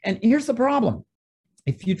 And here's the problem.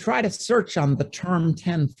 If you try to search on the term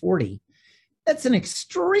 1040, that's an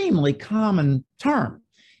extremely common term.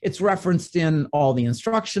 It's referenced in all the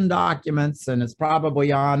instruction documents, and it's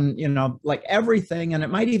probably on, like everything, and it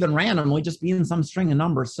might even randomly just be in some string of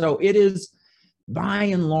numbers. So it is, by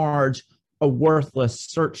and large, a worthless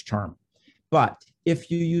search term. But if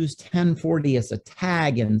you use 1040 as a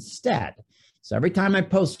tag instead, so every time I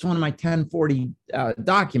post one of my 1040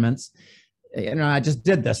 documents, I just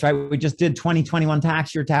did this, right? We just did 2021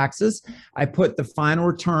 tax year taxes. I put the final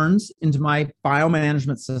returns into my file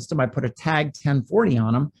management system. I put a tag 1040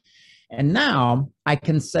 on them. And now I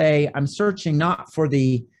can say I'm searching not for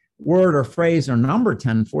the word or phrase or number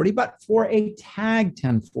 1040, but for a tag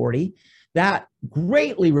 1040 That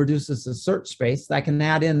greatly reduces the search space. I can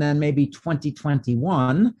add in then maybe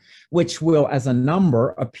 2021, which will, as a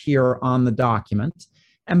number, appear on the document.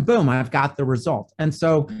 And boom, I've got the result. And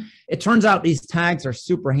so it turns out these tags are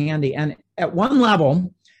super handy. And at one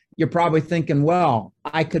level, you're probably thinking, well,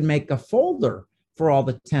 I could make a folder for all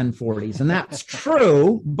the 1040s. And that's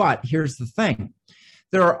true. But here's the thing.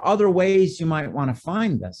 There are other ways you might want to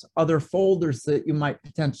find this, other folders that you might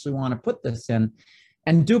potentially want to put this in.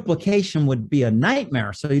 And duplication would be a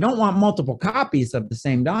nightmare. So you don't want multiple copies of the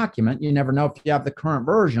same document. You never know if you have the current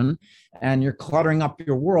version and you're cluttering up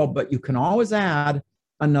your world, but you can always add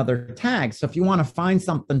another tag. So if you want to find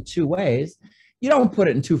something two ways, you don't put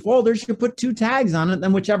it in two folders, you put two tags on it,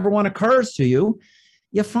 then whichever one occurs to you,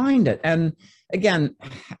 you find it. And again,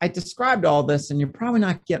 I described all this and you're probably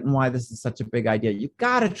not getting why this is such a big idea. You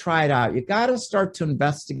got to try it out. You got to start to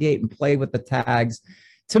investigate and play with the tags.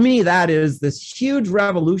 To me, that is this huge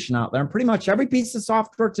revolution out there. And pretty much every piece of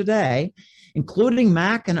software today, including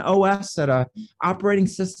Mac and OS at a operating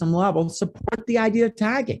system level, support the idea of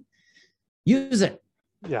tagging. Use it.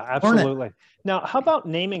 Yeah, absolutely. Now, how about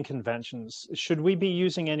naming conventions? Should we be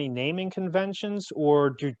using any naming conventions,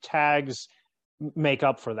 or do tags make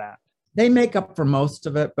up for that? They make up for most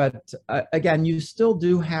of it, but again, you still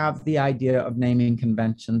do have the idea of naming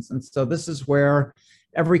conventions. And so this is where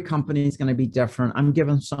every company is going to be different. I'm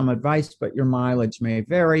giving some advice, but your mileage may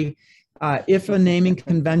vary. If a naming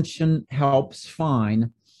convention helps,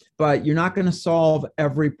 fine. But you're not going to solve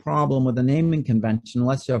every problem with a naming convention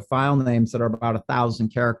unless you have file names that are about 1,000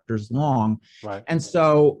 characters long. Right. And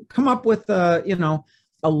so come up with a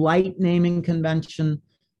light naming convention,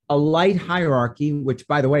 a light hierarchy, which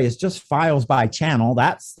by the way is just files by channel.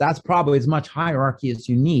 That's probably as much hierarchy as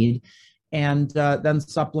you need. And then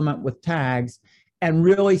supplement with tags and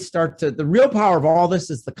really start to, the real power of all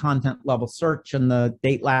this is the content level search and the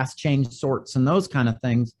date last change sorts and those kind of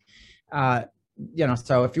things.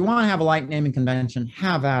 So if you want to have a light naming convention,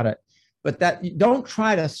 have at it, but that don't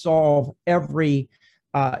try to solve every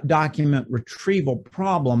document retrieval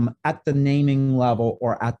problem at the naming level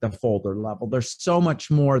or at the folder level. There's so much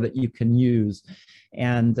more that you can use.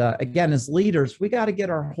 And again, as leaders, we got to get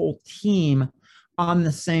our whole team on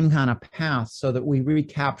the same kind of path so that we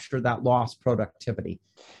recapture that lost productivity.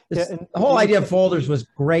 The whole idea of folders was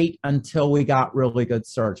great until we got really good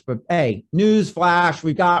search. But hey, news flash,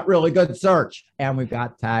 we got really good search and we've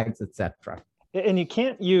got tags, etc. And you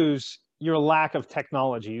can't use your lack of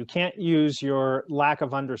technology. You can't use your lack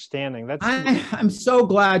of understanding. I'm so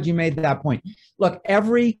glad you made that point. Look,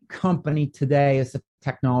 every company today is a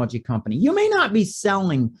technology company. You may not be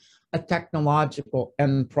selling a technological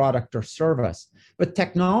end product or service, but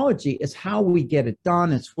technology is how we get it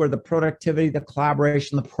done. It's where the productivity, the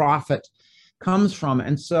collaboration, the profit comes from.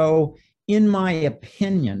 And so in my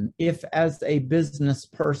opinion, if as a business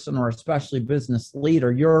person or especially business leader,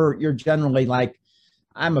 you're generally like,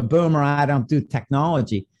 I'm a boomer, I don't do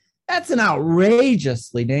technology. That's an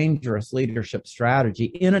outrageously dangerous leadership strategy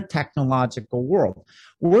in a technological world.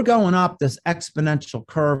 We're going up this exponential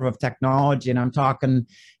curve of technology, and I'm talking,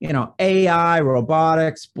 AI,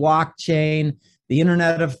 robotics, blockchain, the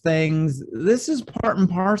Internet of Things. This is part and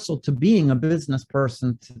parcel to being a business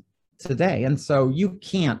person today. And so you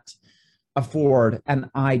can't afford an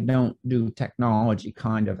I don't do technology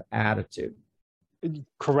kind of attitude.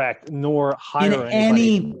 Correct. Nor hire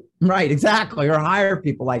anybody. Right, exactly. Or hire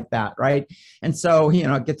people like that, right? And so,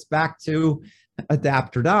 it gets back to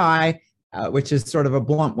adapt or die, which is sort of a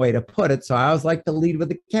blunt way to put it. So I always like to lead with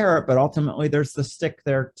the carrot, but ultimately there's the stick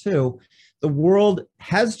there too. The world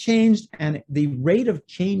has changed and the rate of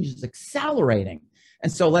change is accelerating.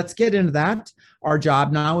 And so let's get into that. Our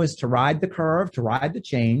job now is to ride the curve, to ride the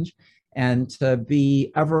change, and to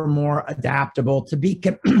be ever more adaptable, to be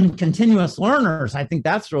continuous learners. I think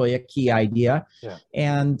that's really a key idea. Yeah.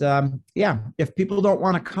 And if people don't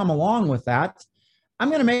want to come along with that, I'm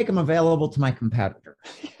going to make them available to my competitor.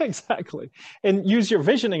 Exactly. And use your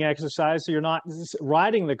visioning exercise so you're not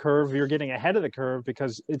riding the curve, you're getting ahead of the curve,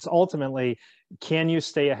 because it's ultimately, can you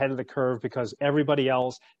stay ahead of the curve because everybody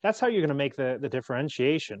else, that's how you're going to make the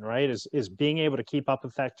differentiation, right? Is being able to keep up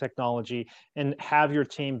with that technology and have your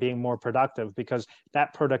team being more productive, because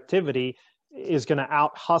that productivity is going to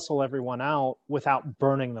out hustle everyone out without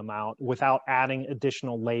burning them out, without adding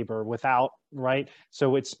additional labor, right?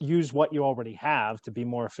 So it's use what you already have to be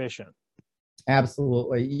more efficient.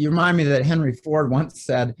 Absolutely. You remind me that Henry Ford once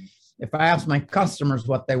said, if I ask my customers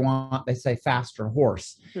what they want, they say faster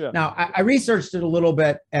horse. Yeah. Now, I researched it a little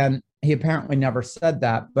bit and he apparently never said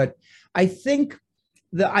that, but I think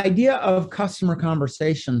the idea of customer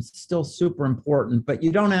conversations is still super important, but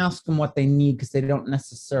you don't ask them what they need because they don't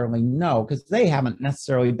necessarily know, because they haven't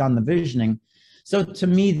necessarily done the visioning. So to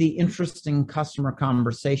me, the interesting customer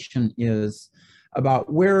conversation is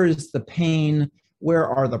about where is the pain, where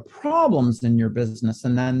are the problems in your business,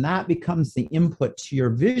 and then that becomes the input to your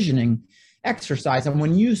visioning exercise. And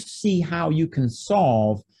when you see how you can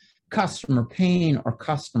solve customer pain or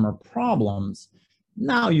customer problems,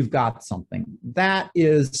 now you've got something. That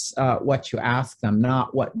is what you ask them,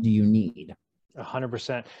 not what do you need.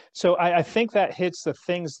 100%. So I think that hits the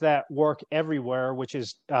things that work everywhere, which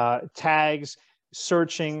is tags,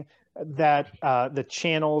 searching, that the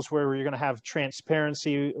channels where you're going to have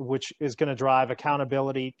transparency, which is going to drive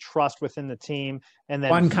accountability, trust within the team, and then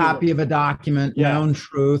one copy of a document, known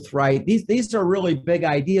truth, right? These are really big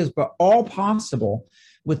ideas, but all possible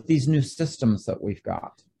with these new systems that we've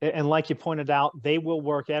got. And like you pointed out, they will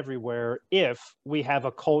work everywhere if we have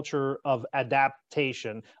a culture of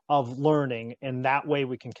adaptation, of learning, and that way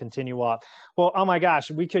we can continue up. Well, oh my gosh,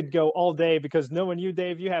 we could go all day, because knowing you,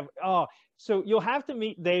 Dave, you have, so you'll have to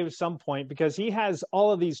meet Dave at some point, because he has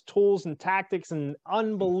all of these tools and tactics and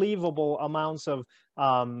unbelievable amounts of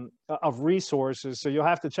resources. So you'll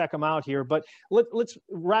have to check them out here. But let's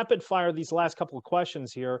rapid fire these last couple of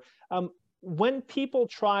questions here. When people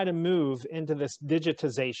try to move into this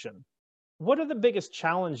digitization, what are the biggest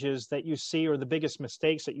challenges that you see, or the biggest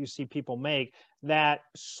mistakes that you see people make that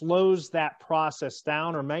slows that process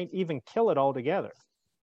down, or might even kill it altogether?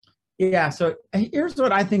 Yeah, so here's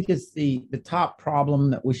what I think is the top problem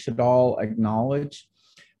that we should all acknowledge.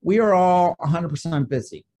 We are all 100%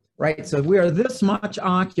 busy, right? So we are this much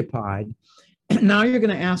occupied. Now you're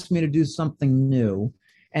going to ask me to do something new.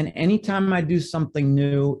 And anytime I do something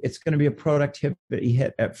new, it's going to be a productivity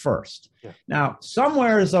hit at first. Yeah. Now,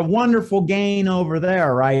 somewhere is a wonderful gain over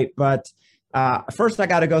there, right? But first I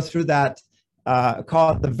got to go through that,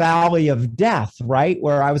 call it the valley of death, right?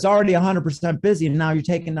 Where I was already 100% busy, and now you're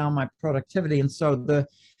taking down my productivity. And so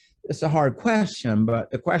it's a hard question,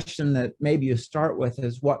 but the question that maybe you start with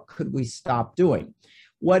is, what could we stop doing?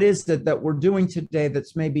 What is it that we're doing today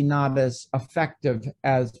that's maybe not as effective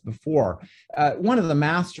as before? One of the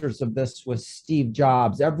masters of this was Steve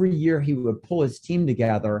Jobs. Every year he would pull his team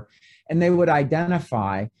together, and they would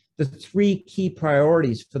identify the 3 key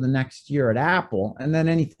priorities for the next year at Apple. And then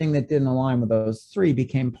anything that didn't align with those 3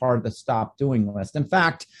 became part of the stop doing list. In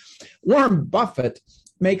fact, Warren Buffett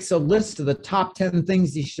makes a list of the top 10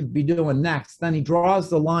 things he should be doing next. Then he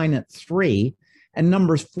draws the line at 3, and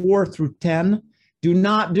numbers 4 through 10 do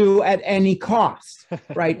not do at any cost,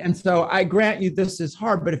 right? And so I grant you this is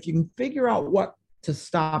hard, but if you can figure out what to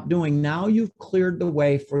stop doing, now you've cleared the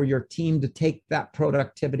way for your team to take that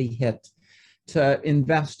productivity hit, to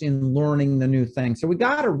invest in learning the new thing. So we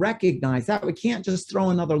got to recognize that. We can't just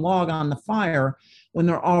throw another log on the fire when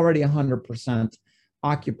they're already 100%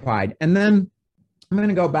 occupied. And then I'm going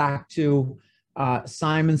to go back to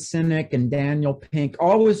Simon Sinek and Daniel Pink.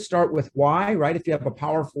 Always start with why, right? If you have a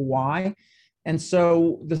powerful why. And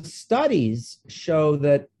so the studies show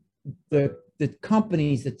that the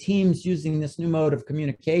companies, the teams using this new mode of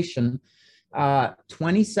communication,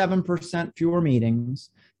 27% fewer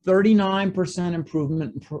meetings, 39%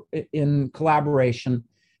 improvement in collaboration,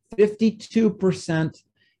 52%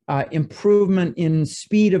 improvement in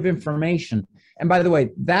speed of information. And by the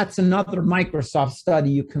way, that's another Microsoft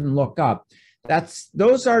study you can look up.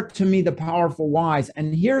 Those are, to me, the powerful whys.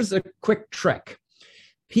 And here's a quick trick.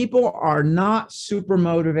 People are not super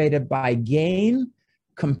motivated by gain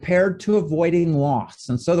compared to avoiding loss.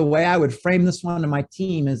 And so the way I would frame this one to my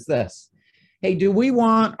team is this. Hey, do we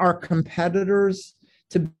want our competitors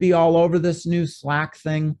to be all over this new Slack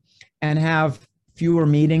thing and have fewer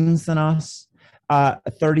meetings than us?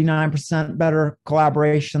 39% better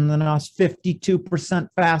collaboration than us, 52%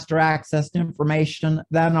 faster access to information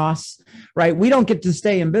than us, right? We don't get to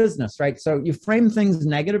stay in business, right? So you frame things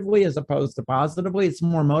negatively as opposed to positively, it's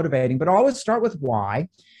more motivating, but always start with why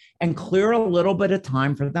and clear a little bit of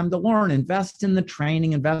time for them to learn. Invest in the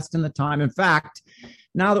training, invest in the time. In fact,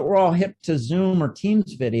 now that we're all hip to Zoom or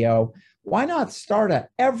Teams video, why not start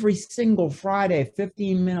every single Friday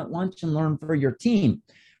 15-minute lunch and learn for your team?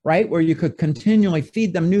 Right? Where you could continually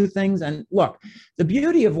feed them new things. And look, the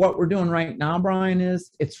beauty of what we're doing right now, Brian, is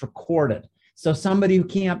it's recorded. So somebody who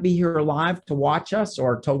can't be here live to watch us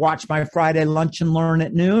or to watch my Friday lunch and learn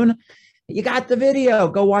at noon, you got the video,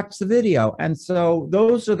 go watch the video. And so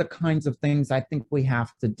those are the kinds of things I think we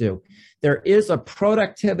have to do. There is a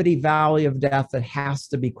productivity valley of death that has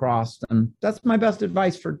to be crossed. And that's my best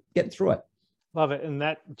advice for getting through it. Love it. And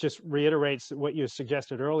that just reiterates what you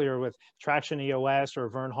suggested earlier with Traction EOS or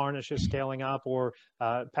Vern Harnish's scaling up, or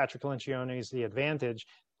Patrick Lencioni's The Advantage.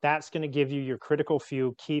 That's going to give you your critical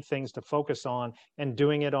few key things to focus on, and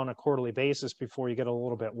doing it on a quarterly basis before you get a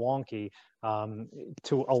little bit wonky,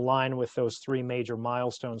 to align with those 3 major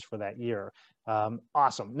milestones for that year.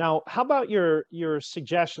 Awesome. Now, how about your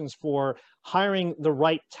suggestions for hiring the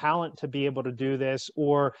right talent to be able to do this,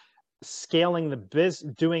 or scaling the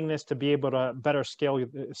doing this to be able to better scale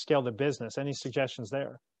the business? Any suggestions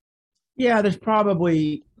there? Yeah, there's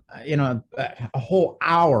probably a whole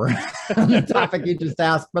hour on the topic you just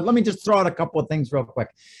asked, but let me just throw out a couple of things real quick.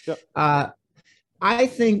 Yep. I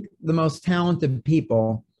think the most talented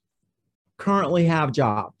people currently have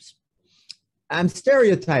jobs. I'm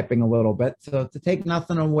stereotyping a little bit, so to take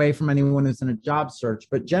nothing away from anyone who's in a job search,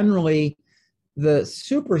 but generally the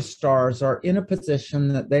superstars are in a position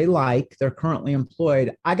that they like, they're currently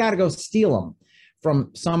employed. I got to go steal them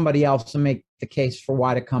from somebody else and make the case for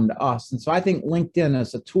why to come to us. And so I think LinkedIn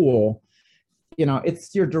as a tool,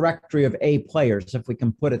 it's your directory of A players, if we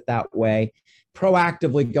can put it that way.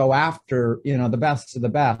 Proactively go after, the best of the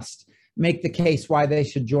best, make the case why they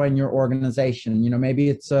should join your organization. Maybe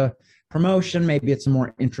it's a promotion, maybe it's a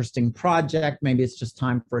more interesting project, maybe it's just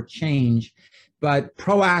time for a change. But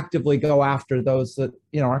proactively go after those that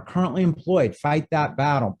are currently employed, fight that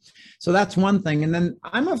battle. So that's one thing. And then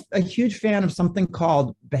I'm a huge fan of something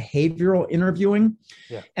called behavioral interviewing.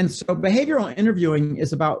 Yeah. And so behavioral interviewing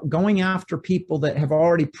is about going after people that have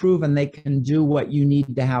already proven they can do what you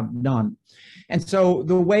need to have done. And so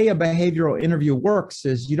the way a behavioral interview works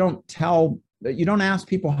is you don't ask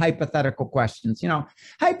people hypothetical questions.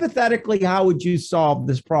 Hypothetically, how would you solve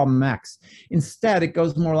this problem X? Instead, it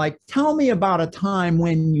goes more like, tell me about a time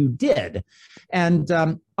when you did. And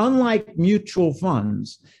unlike mutual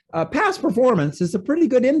funds, past performance is a pretty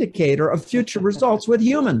good indicator of future results with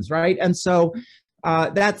humans, right? And so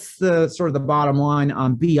that's the sort of the bottom line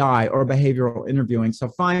on BI, or behavioral interviewing. So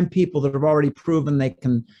find people that have already proven they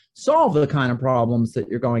can solve the kind of problems that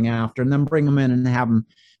you're going after, and then bring them in and have them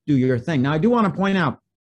do your thing. Now, I do want to point out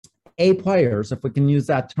A players, if we can use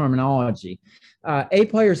that terminology. A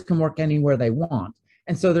players can work anywhere they want.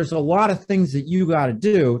 And so there's a lot of things that you got to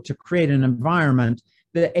do to create an environment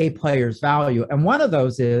that A players value. And one of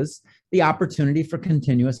those is the opportunity for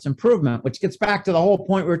continuous improvement, which gets back to the whole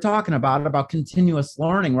point we were talking about continuous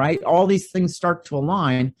learning, right? All these things start to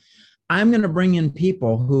align. I'm going to bring in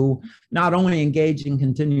people who not only engage in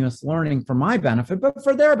continuous learning for my benefit, but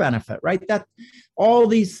for their benefit, right? That all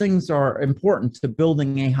these things are important to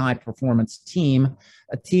building a high performance team,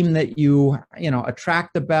 a team that you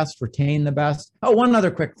attract the best, retain the best. Oh, one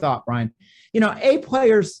other quick thought, Brian. A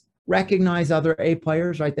players recognize other A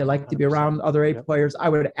players, right? They like to be around other A players. I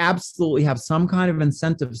would absolutely have some kind of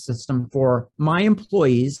incentive system for my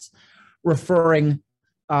employees referring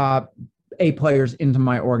A players into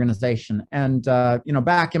my organization. And,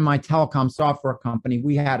 back in my telecom software company,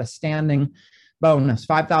 we had a standing bonus,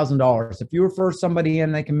 $5,000. If you refer somebody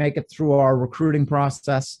in, they can make it through our recruiting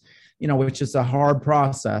process, which is a hard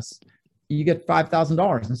process, you get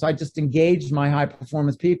 $5,000. And so I just engaged my high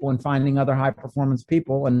performance people in finding other high performance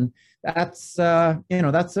people. And that's,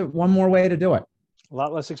 that's one more way to do it. A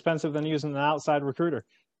lot less expensive than using an outside recruiter.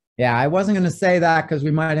 Yeah, I wasn't going to say that because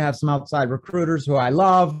we might have some outside recruiters who I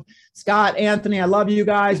love. Scott, Anthony, I love you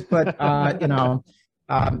guys, but, a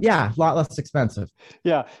lot less expensive.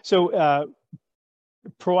 Yeah. So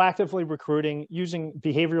proactively recruiting, using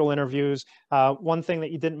behavioral interviews. One thing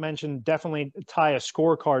that you didn't mention, definitely tie a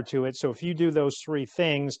scorecard to it. So if you do those 3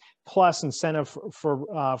 things, plus incentive for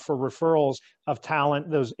referrals of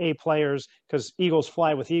talent, those A players, because Eagles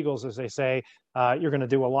fly with Eagles, as they say, you're going to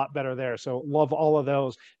do a lot better there. So love all of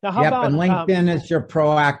those. Now, how about and LinkedIn is your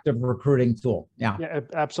proactive recruiting tool. Yeah,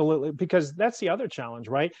 absolutely. Because that's the other challenge,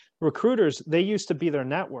 right? Recruiters, they used to be their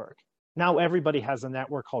network. Now everybody has a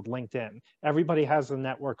network called LinkedIn. Everybody has a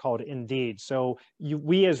network called Indeed. So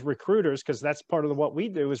we as recruiters, because that's part of what we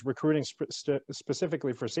do is recruiting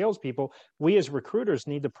specifically for salespeople, we as recruiters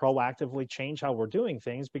need to proactively change how we're doing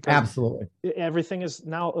things, because absolutely everything is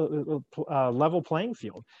now a level playing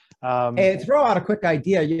field. Hey, throw out a quick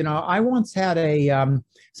idea. I once had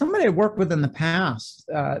somebody I worked with in the past.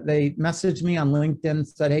 They messaged me on LinkedIn,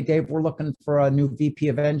 said, "Hey, Dave, we're looking for a new VP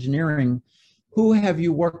of engineering. Who have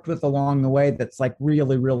you worked with along the way that's like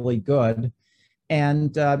really, really good?"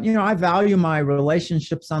 And, I value my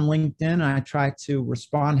relationships on LinkedIn. I try to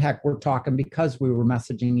respond. Heck, we're talking because we were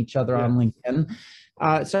messaging each other on LinkedIn.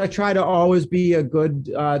 So I try to always be a good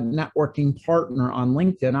networking partner on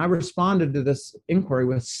LinkedIn. I responded to this inquiry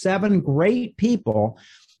with 7 great people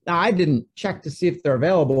Now, I didn't check to see if they're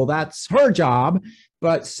available. That's her job.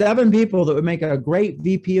 But 7 people that would make a great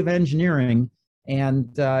VP of engineering. And,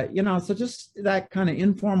 so just that kind of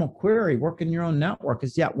informal query, work in your own network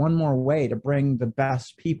is yet one more way to bring the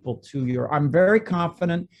best people to I'm very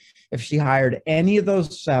confident if she hired any of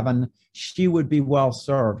those 7, she would be well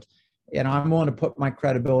served. And I'm willing to put my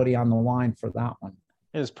credibility on the line for that one.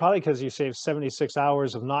 And it's probably because you saved 76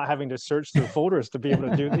 hours of not having to search through folders to be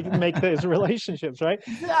able to make those relationships, right?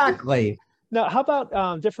 Exactly. Now, how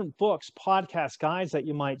about different books, podcasts, guides that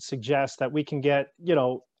you might suggest that we can get,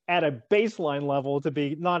 at a baseline level to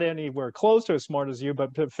be not anywhere close to as smart as you,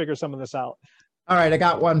 but to figure some of this out? All right, I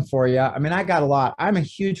got one for you. I mean, I got a lot. I'm a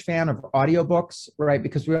huge fan of audiobooks, right?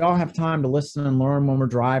 Because we all have time to listen and learn when we're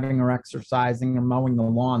driving or exercising or mowing the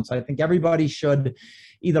lawn. So I think everybody should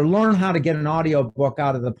either learn how to get an audiobook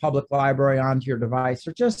out of the public library onto your device,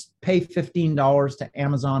 or just pay $15 to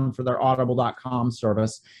Amazon for their audible.com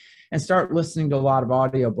service and start listening to a lot of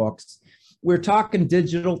audiobooks. We're talking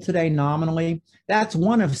digital today nominally. That's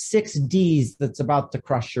one of 6 Ds that's about to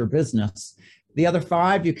crush your business. The other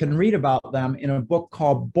 5, you can read about them in a book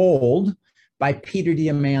called Bold by Peter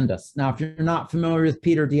Diamandis. Now, if you're not familiar with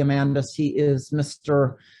Peter Diamandis, he is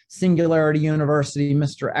Mr. Singularity University,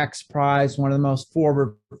 Mr. X Prize, one of the most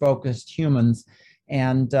forward-focused humans.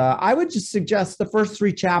 And I would just suggest the first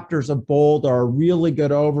 3 chapters of Bold are a really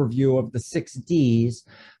good overview of the 6 Ds.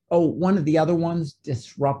 Oh, one of the other ones,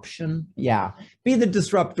 disruption. Yeah, be the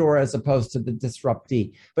disruptor as opposed to the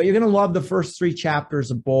disruptee. But you're going to love the first 3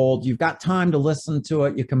 chapters of Bold. You've got time to listen to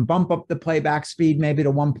it. You can bump up the playback speed maybe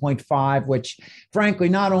to 1.5, which frankly,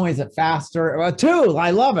 not only is it faster, 2, I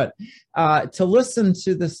love it. To listen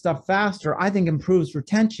to this stuff faster, I think improves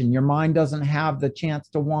retention. Your mind doesn't have the chance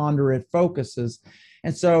to wander, it focuses.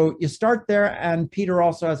 And so you start there. And Peter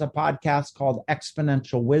also has a podcast called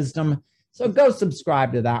Exponential Wisdom. So go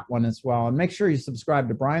subscribe to that one as well. And make sure you subscribe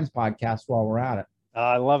to Brian's podcast while we're at it.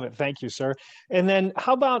 I love it. Thank you, sir. And then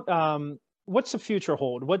how about what's the future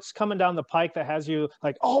hold? What's coming down the pike that has you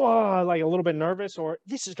like a little bit nervous, or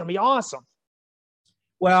this is going to be awesome?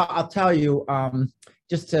 Well, I'll tell you,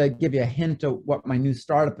 just to give you a hint of what my new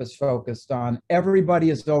startup is focused on, everybody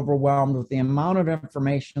is overwhelmed with the amount of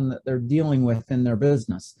information that they're dealing with in their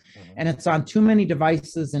business. Mm-hmm. And it's on too many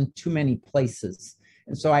devices and too many places.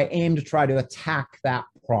 And so I aim to try to attack that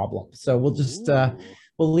problem. So we'll just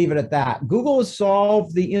we'll leave it at that. Google has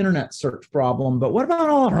solved the internet search problem, but what about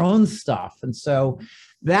all our own stuff? And so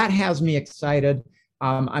that has me excited.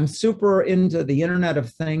 I'm super into the Internet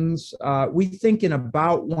of Things. We think in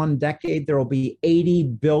about 1 decade, there will be 80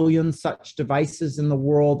 billion such devices in the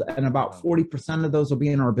world, and about 40% of those will be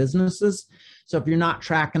in our businesses. So if you're not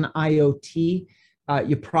tracking IoT,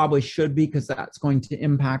 you probably should be, because that's going to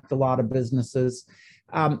impact a lot of businesses.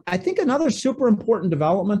 I think another super important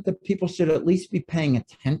development that people should at least be paying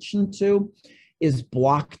attention to is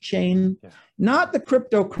blockchain. Yeah. Not the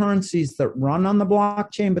cryptocurrencies that run on the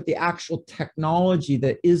blockchain, but the actual technology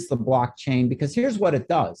that is the blockchain. Because here's what it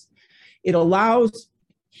does. It allows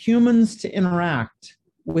humans to interact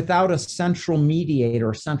without a central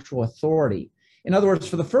mediator, central authority. In other words,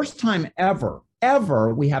 for the first time ever,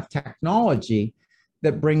 we have technology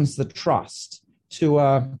that brings the trust to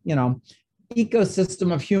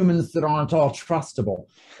ecosystem of humans that aren't all trustable.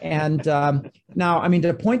 And now, I mean,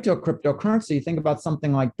 to point to a cryptocurrency, you think about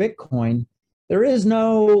something like Bitcoin, there is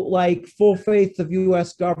no full faith of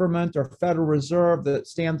US government or Federal Reserve that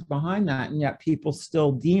stands behind that. And yet people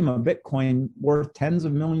still deem a Bitcoin worth tens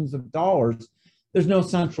of millions of dollars. There's no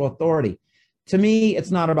central authority. To me,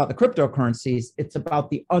 it's not about the cryptocurrencies. It's about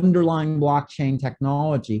the underlying blockchain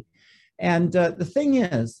technology. And the thing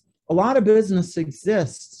is, a lot of business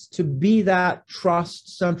exists to be that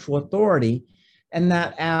trust central authority, and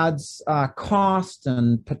that adds cost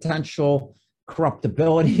and potential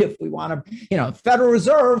corruptibility. If we want to, Federal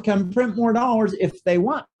Reserve can print more dollars if they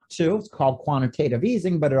want to. It's called quantitative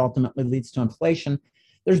easing, but it ultimately leads to inflation.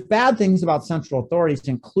 There's bad things about central authorities,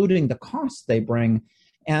 including the costs they bring.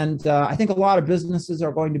 And I think a lot of businesses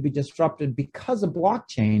are going to be disrupted because of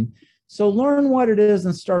blockchain. So learn what it is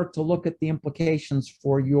and start to look at the implications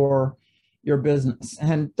for your business.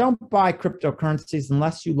 And don't buy cryptocurrencies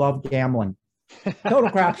unless you love gambling. Total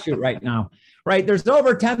crapshoot right now, right? There's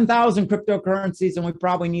over 10,000 cryptocurrencies, and we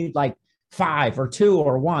probably need 5 or 2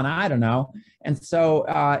 or 1, I don't know. And so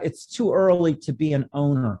it's too early to be an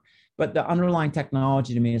owner. But the underlying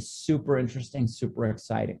technology to me is super interesting, super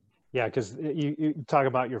exciting. Yeah, because you talk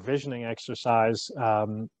about your visioning exercise.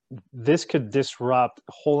 This could disrupt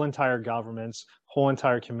whole entire governments, whole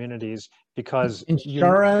entire communities because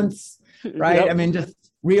insurance, right? Yep. I mean, just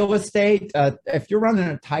real estate. If you're running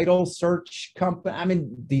a title search company, I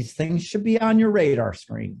mean, these things should be on your radar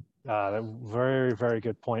screen. Very, very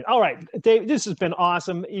good point. All right, Dave, this has been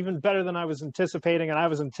awesome, even better than I was anticipating, and I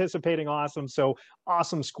was anticipating awesome, so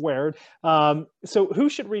awesome squared. So who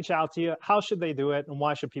should reach out to you? How should they do it? And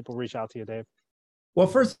why should people reach out to you, Dave? Well,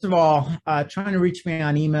 first of all, trying to reach me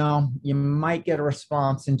on email, you might get a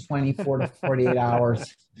response in 24 to 48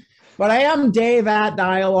 hours. But I am Dave at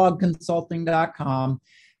dialogueconsulting.com.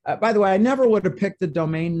 By the way, I never would have picked the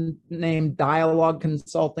domain name Dialogue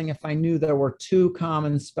Consulting if I knew there were two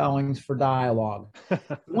common spellings for dialogue.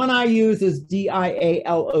 One I use is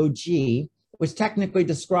DIALOG, which technically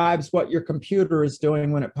describes what your computer is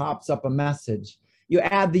doing when it pops up a message. You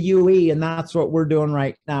add the UE, and that's what we're doing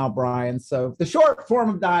right now, Brian. So the short form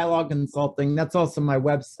of Dialogue Consulting, that's also my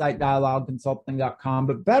website, dialogueconsulting.com.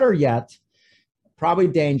 But better yet, probably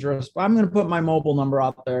dangerous, but I'm going to put my mobile number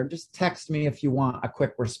out there. Just text me if you want a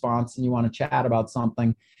quick response and you want to chat about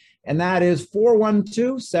something. And that is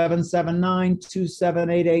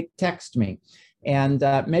 412-779-2788. Text me. And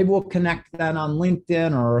maybe we'll connect then on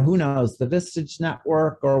LinkedIn or who knows, the Vistage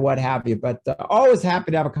Network or what have you. But always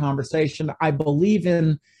happy to have a conversation. I believe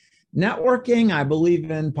in networking. I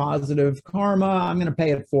believe in positive karma. I'm going to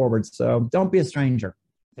pay it forward. So don't be a stranger.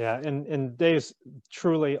 Yeah, and Dave's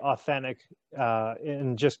truly authentic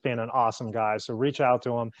and just being an awesome guy. So reach out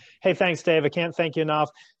to him. Hey, thanks, Dave. I can't thank you enough.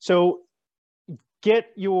 So get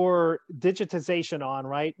your digitization on,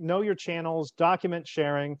 right? Know your channels, document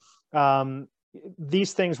sharing.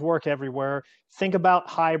 These things work everywhere. Think about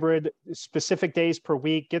hybrid, specific days per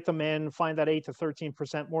week. Get them in, find that 8 to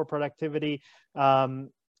 13% more productivity.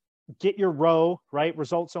 Get your ROW, right?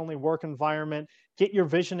 Results only work environment. Get your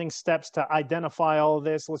visioning steps to identify all of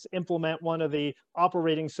this. Let's implement one of the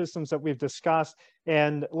operating systems that we've discussed,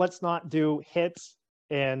 and let's not do hits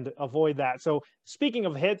and avoid that. So speaking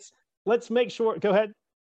of hits, let's make sure, go ahead.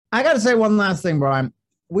 I got to say one last thing, Brian.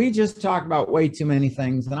 We just talked about way too many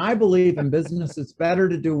things, and I believe in business, it's better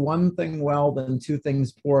to do one thing well than two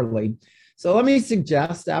things poorly. So let me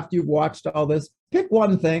suggest, after you've watched all this, pick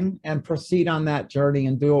one thing and proceed on that journey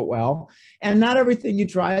and do it well. And not everything you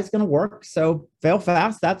try is going to work. So fail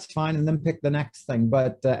fast, that's fine, and then pick the next thing.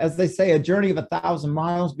 But as they say, a journey of 1,000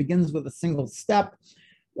 miles begins with a single step.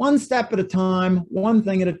 One step at a time, one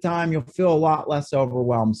thing at a time, you'll feel a lot less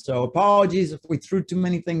overwhelmed. So apologies if we threw too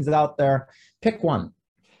many things out there. Pick one.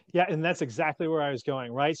 Yeah, and that's exactly where I was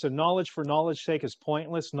going, right? So knowledge for knowledge's sake is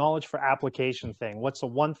pointless. Knowledge for application thing. What's the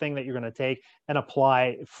one thing that you're going to take and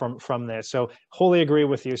apply from this? So wholly agree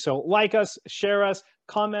with you. So like us, share us,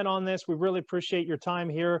 comment on this. We really appreciate your time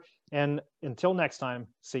here. And until next time,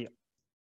 see you.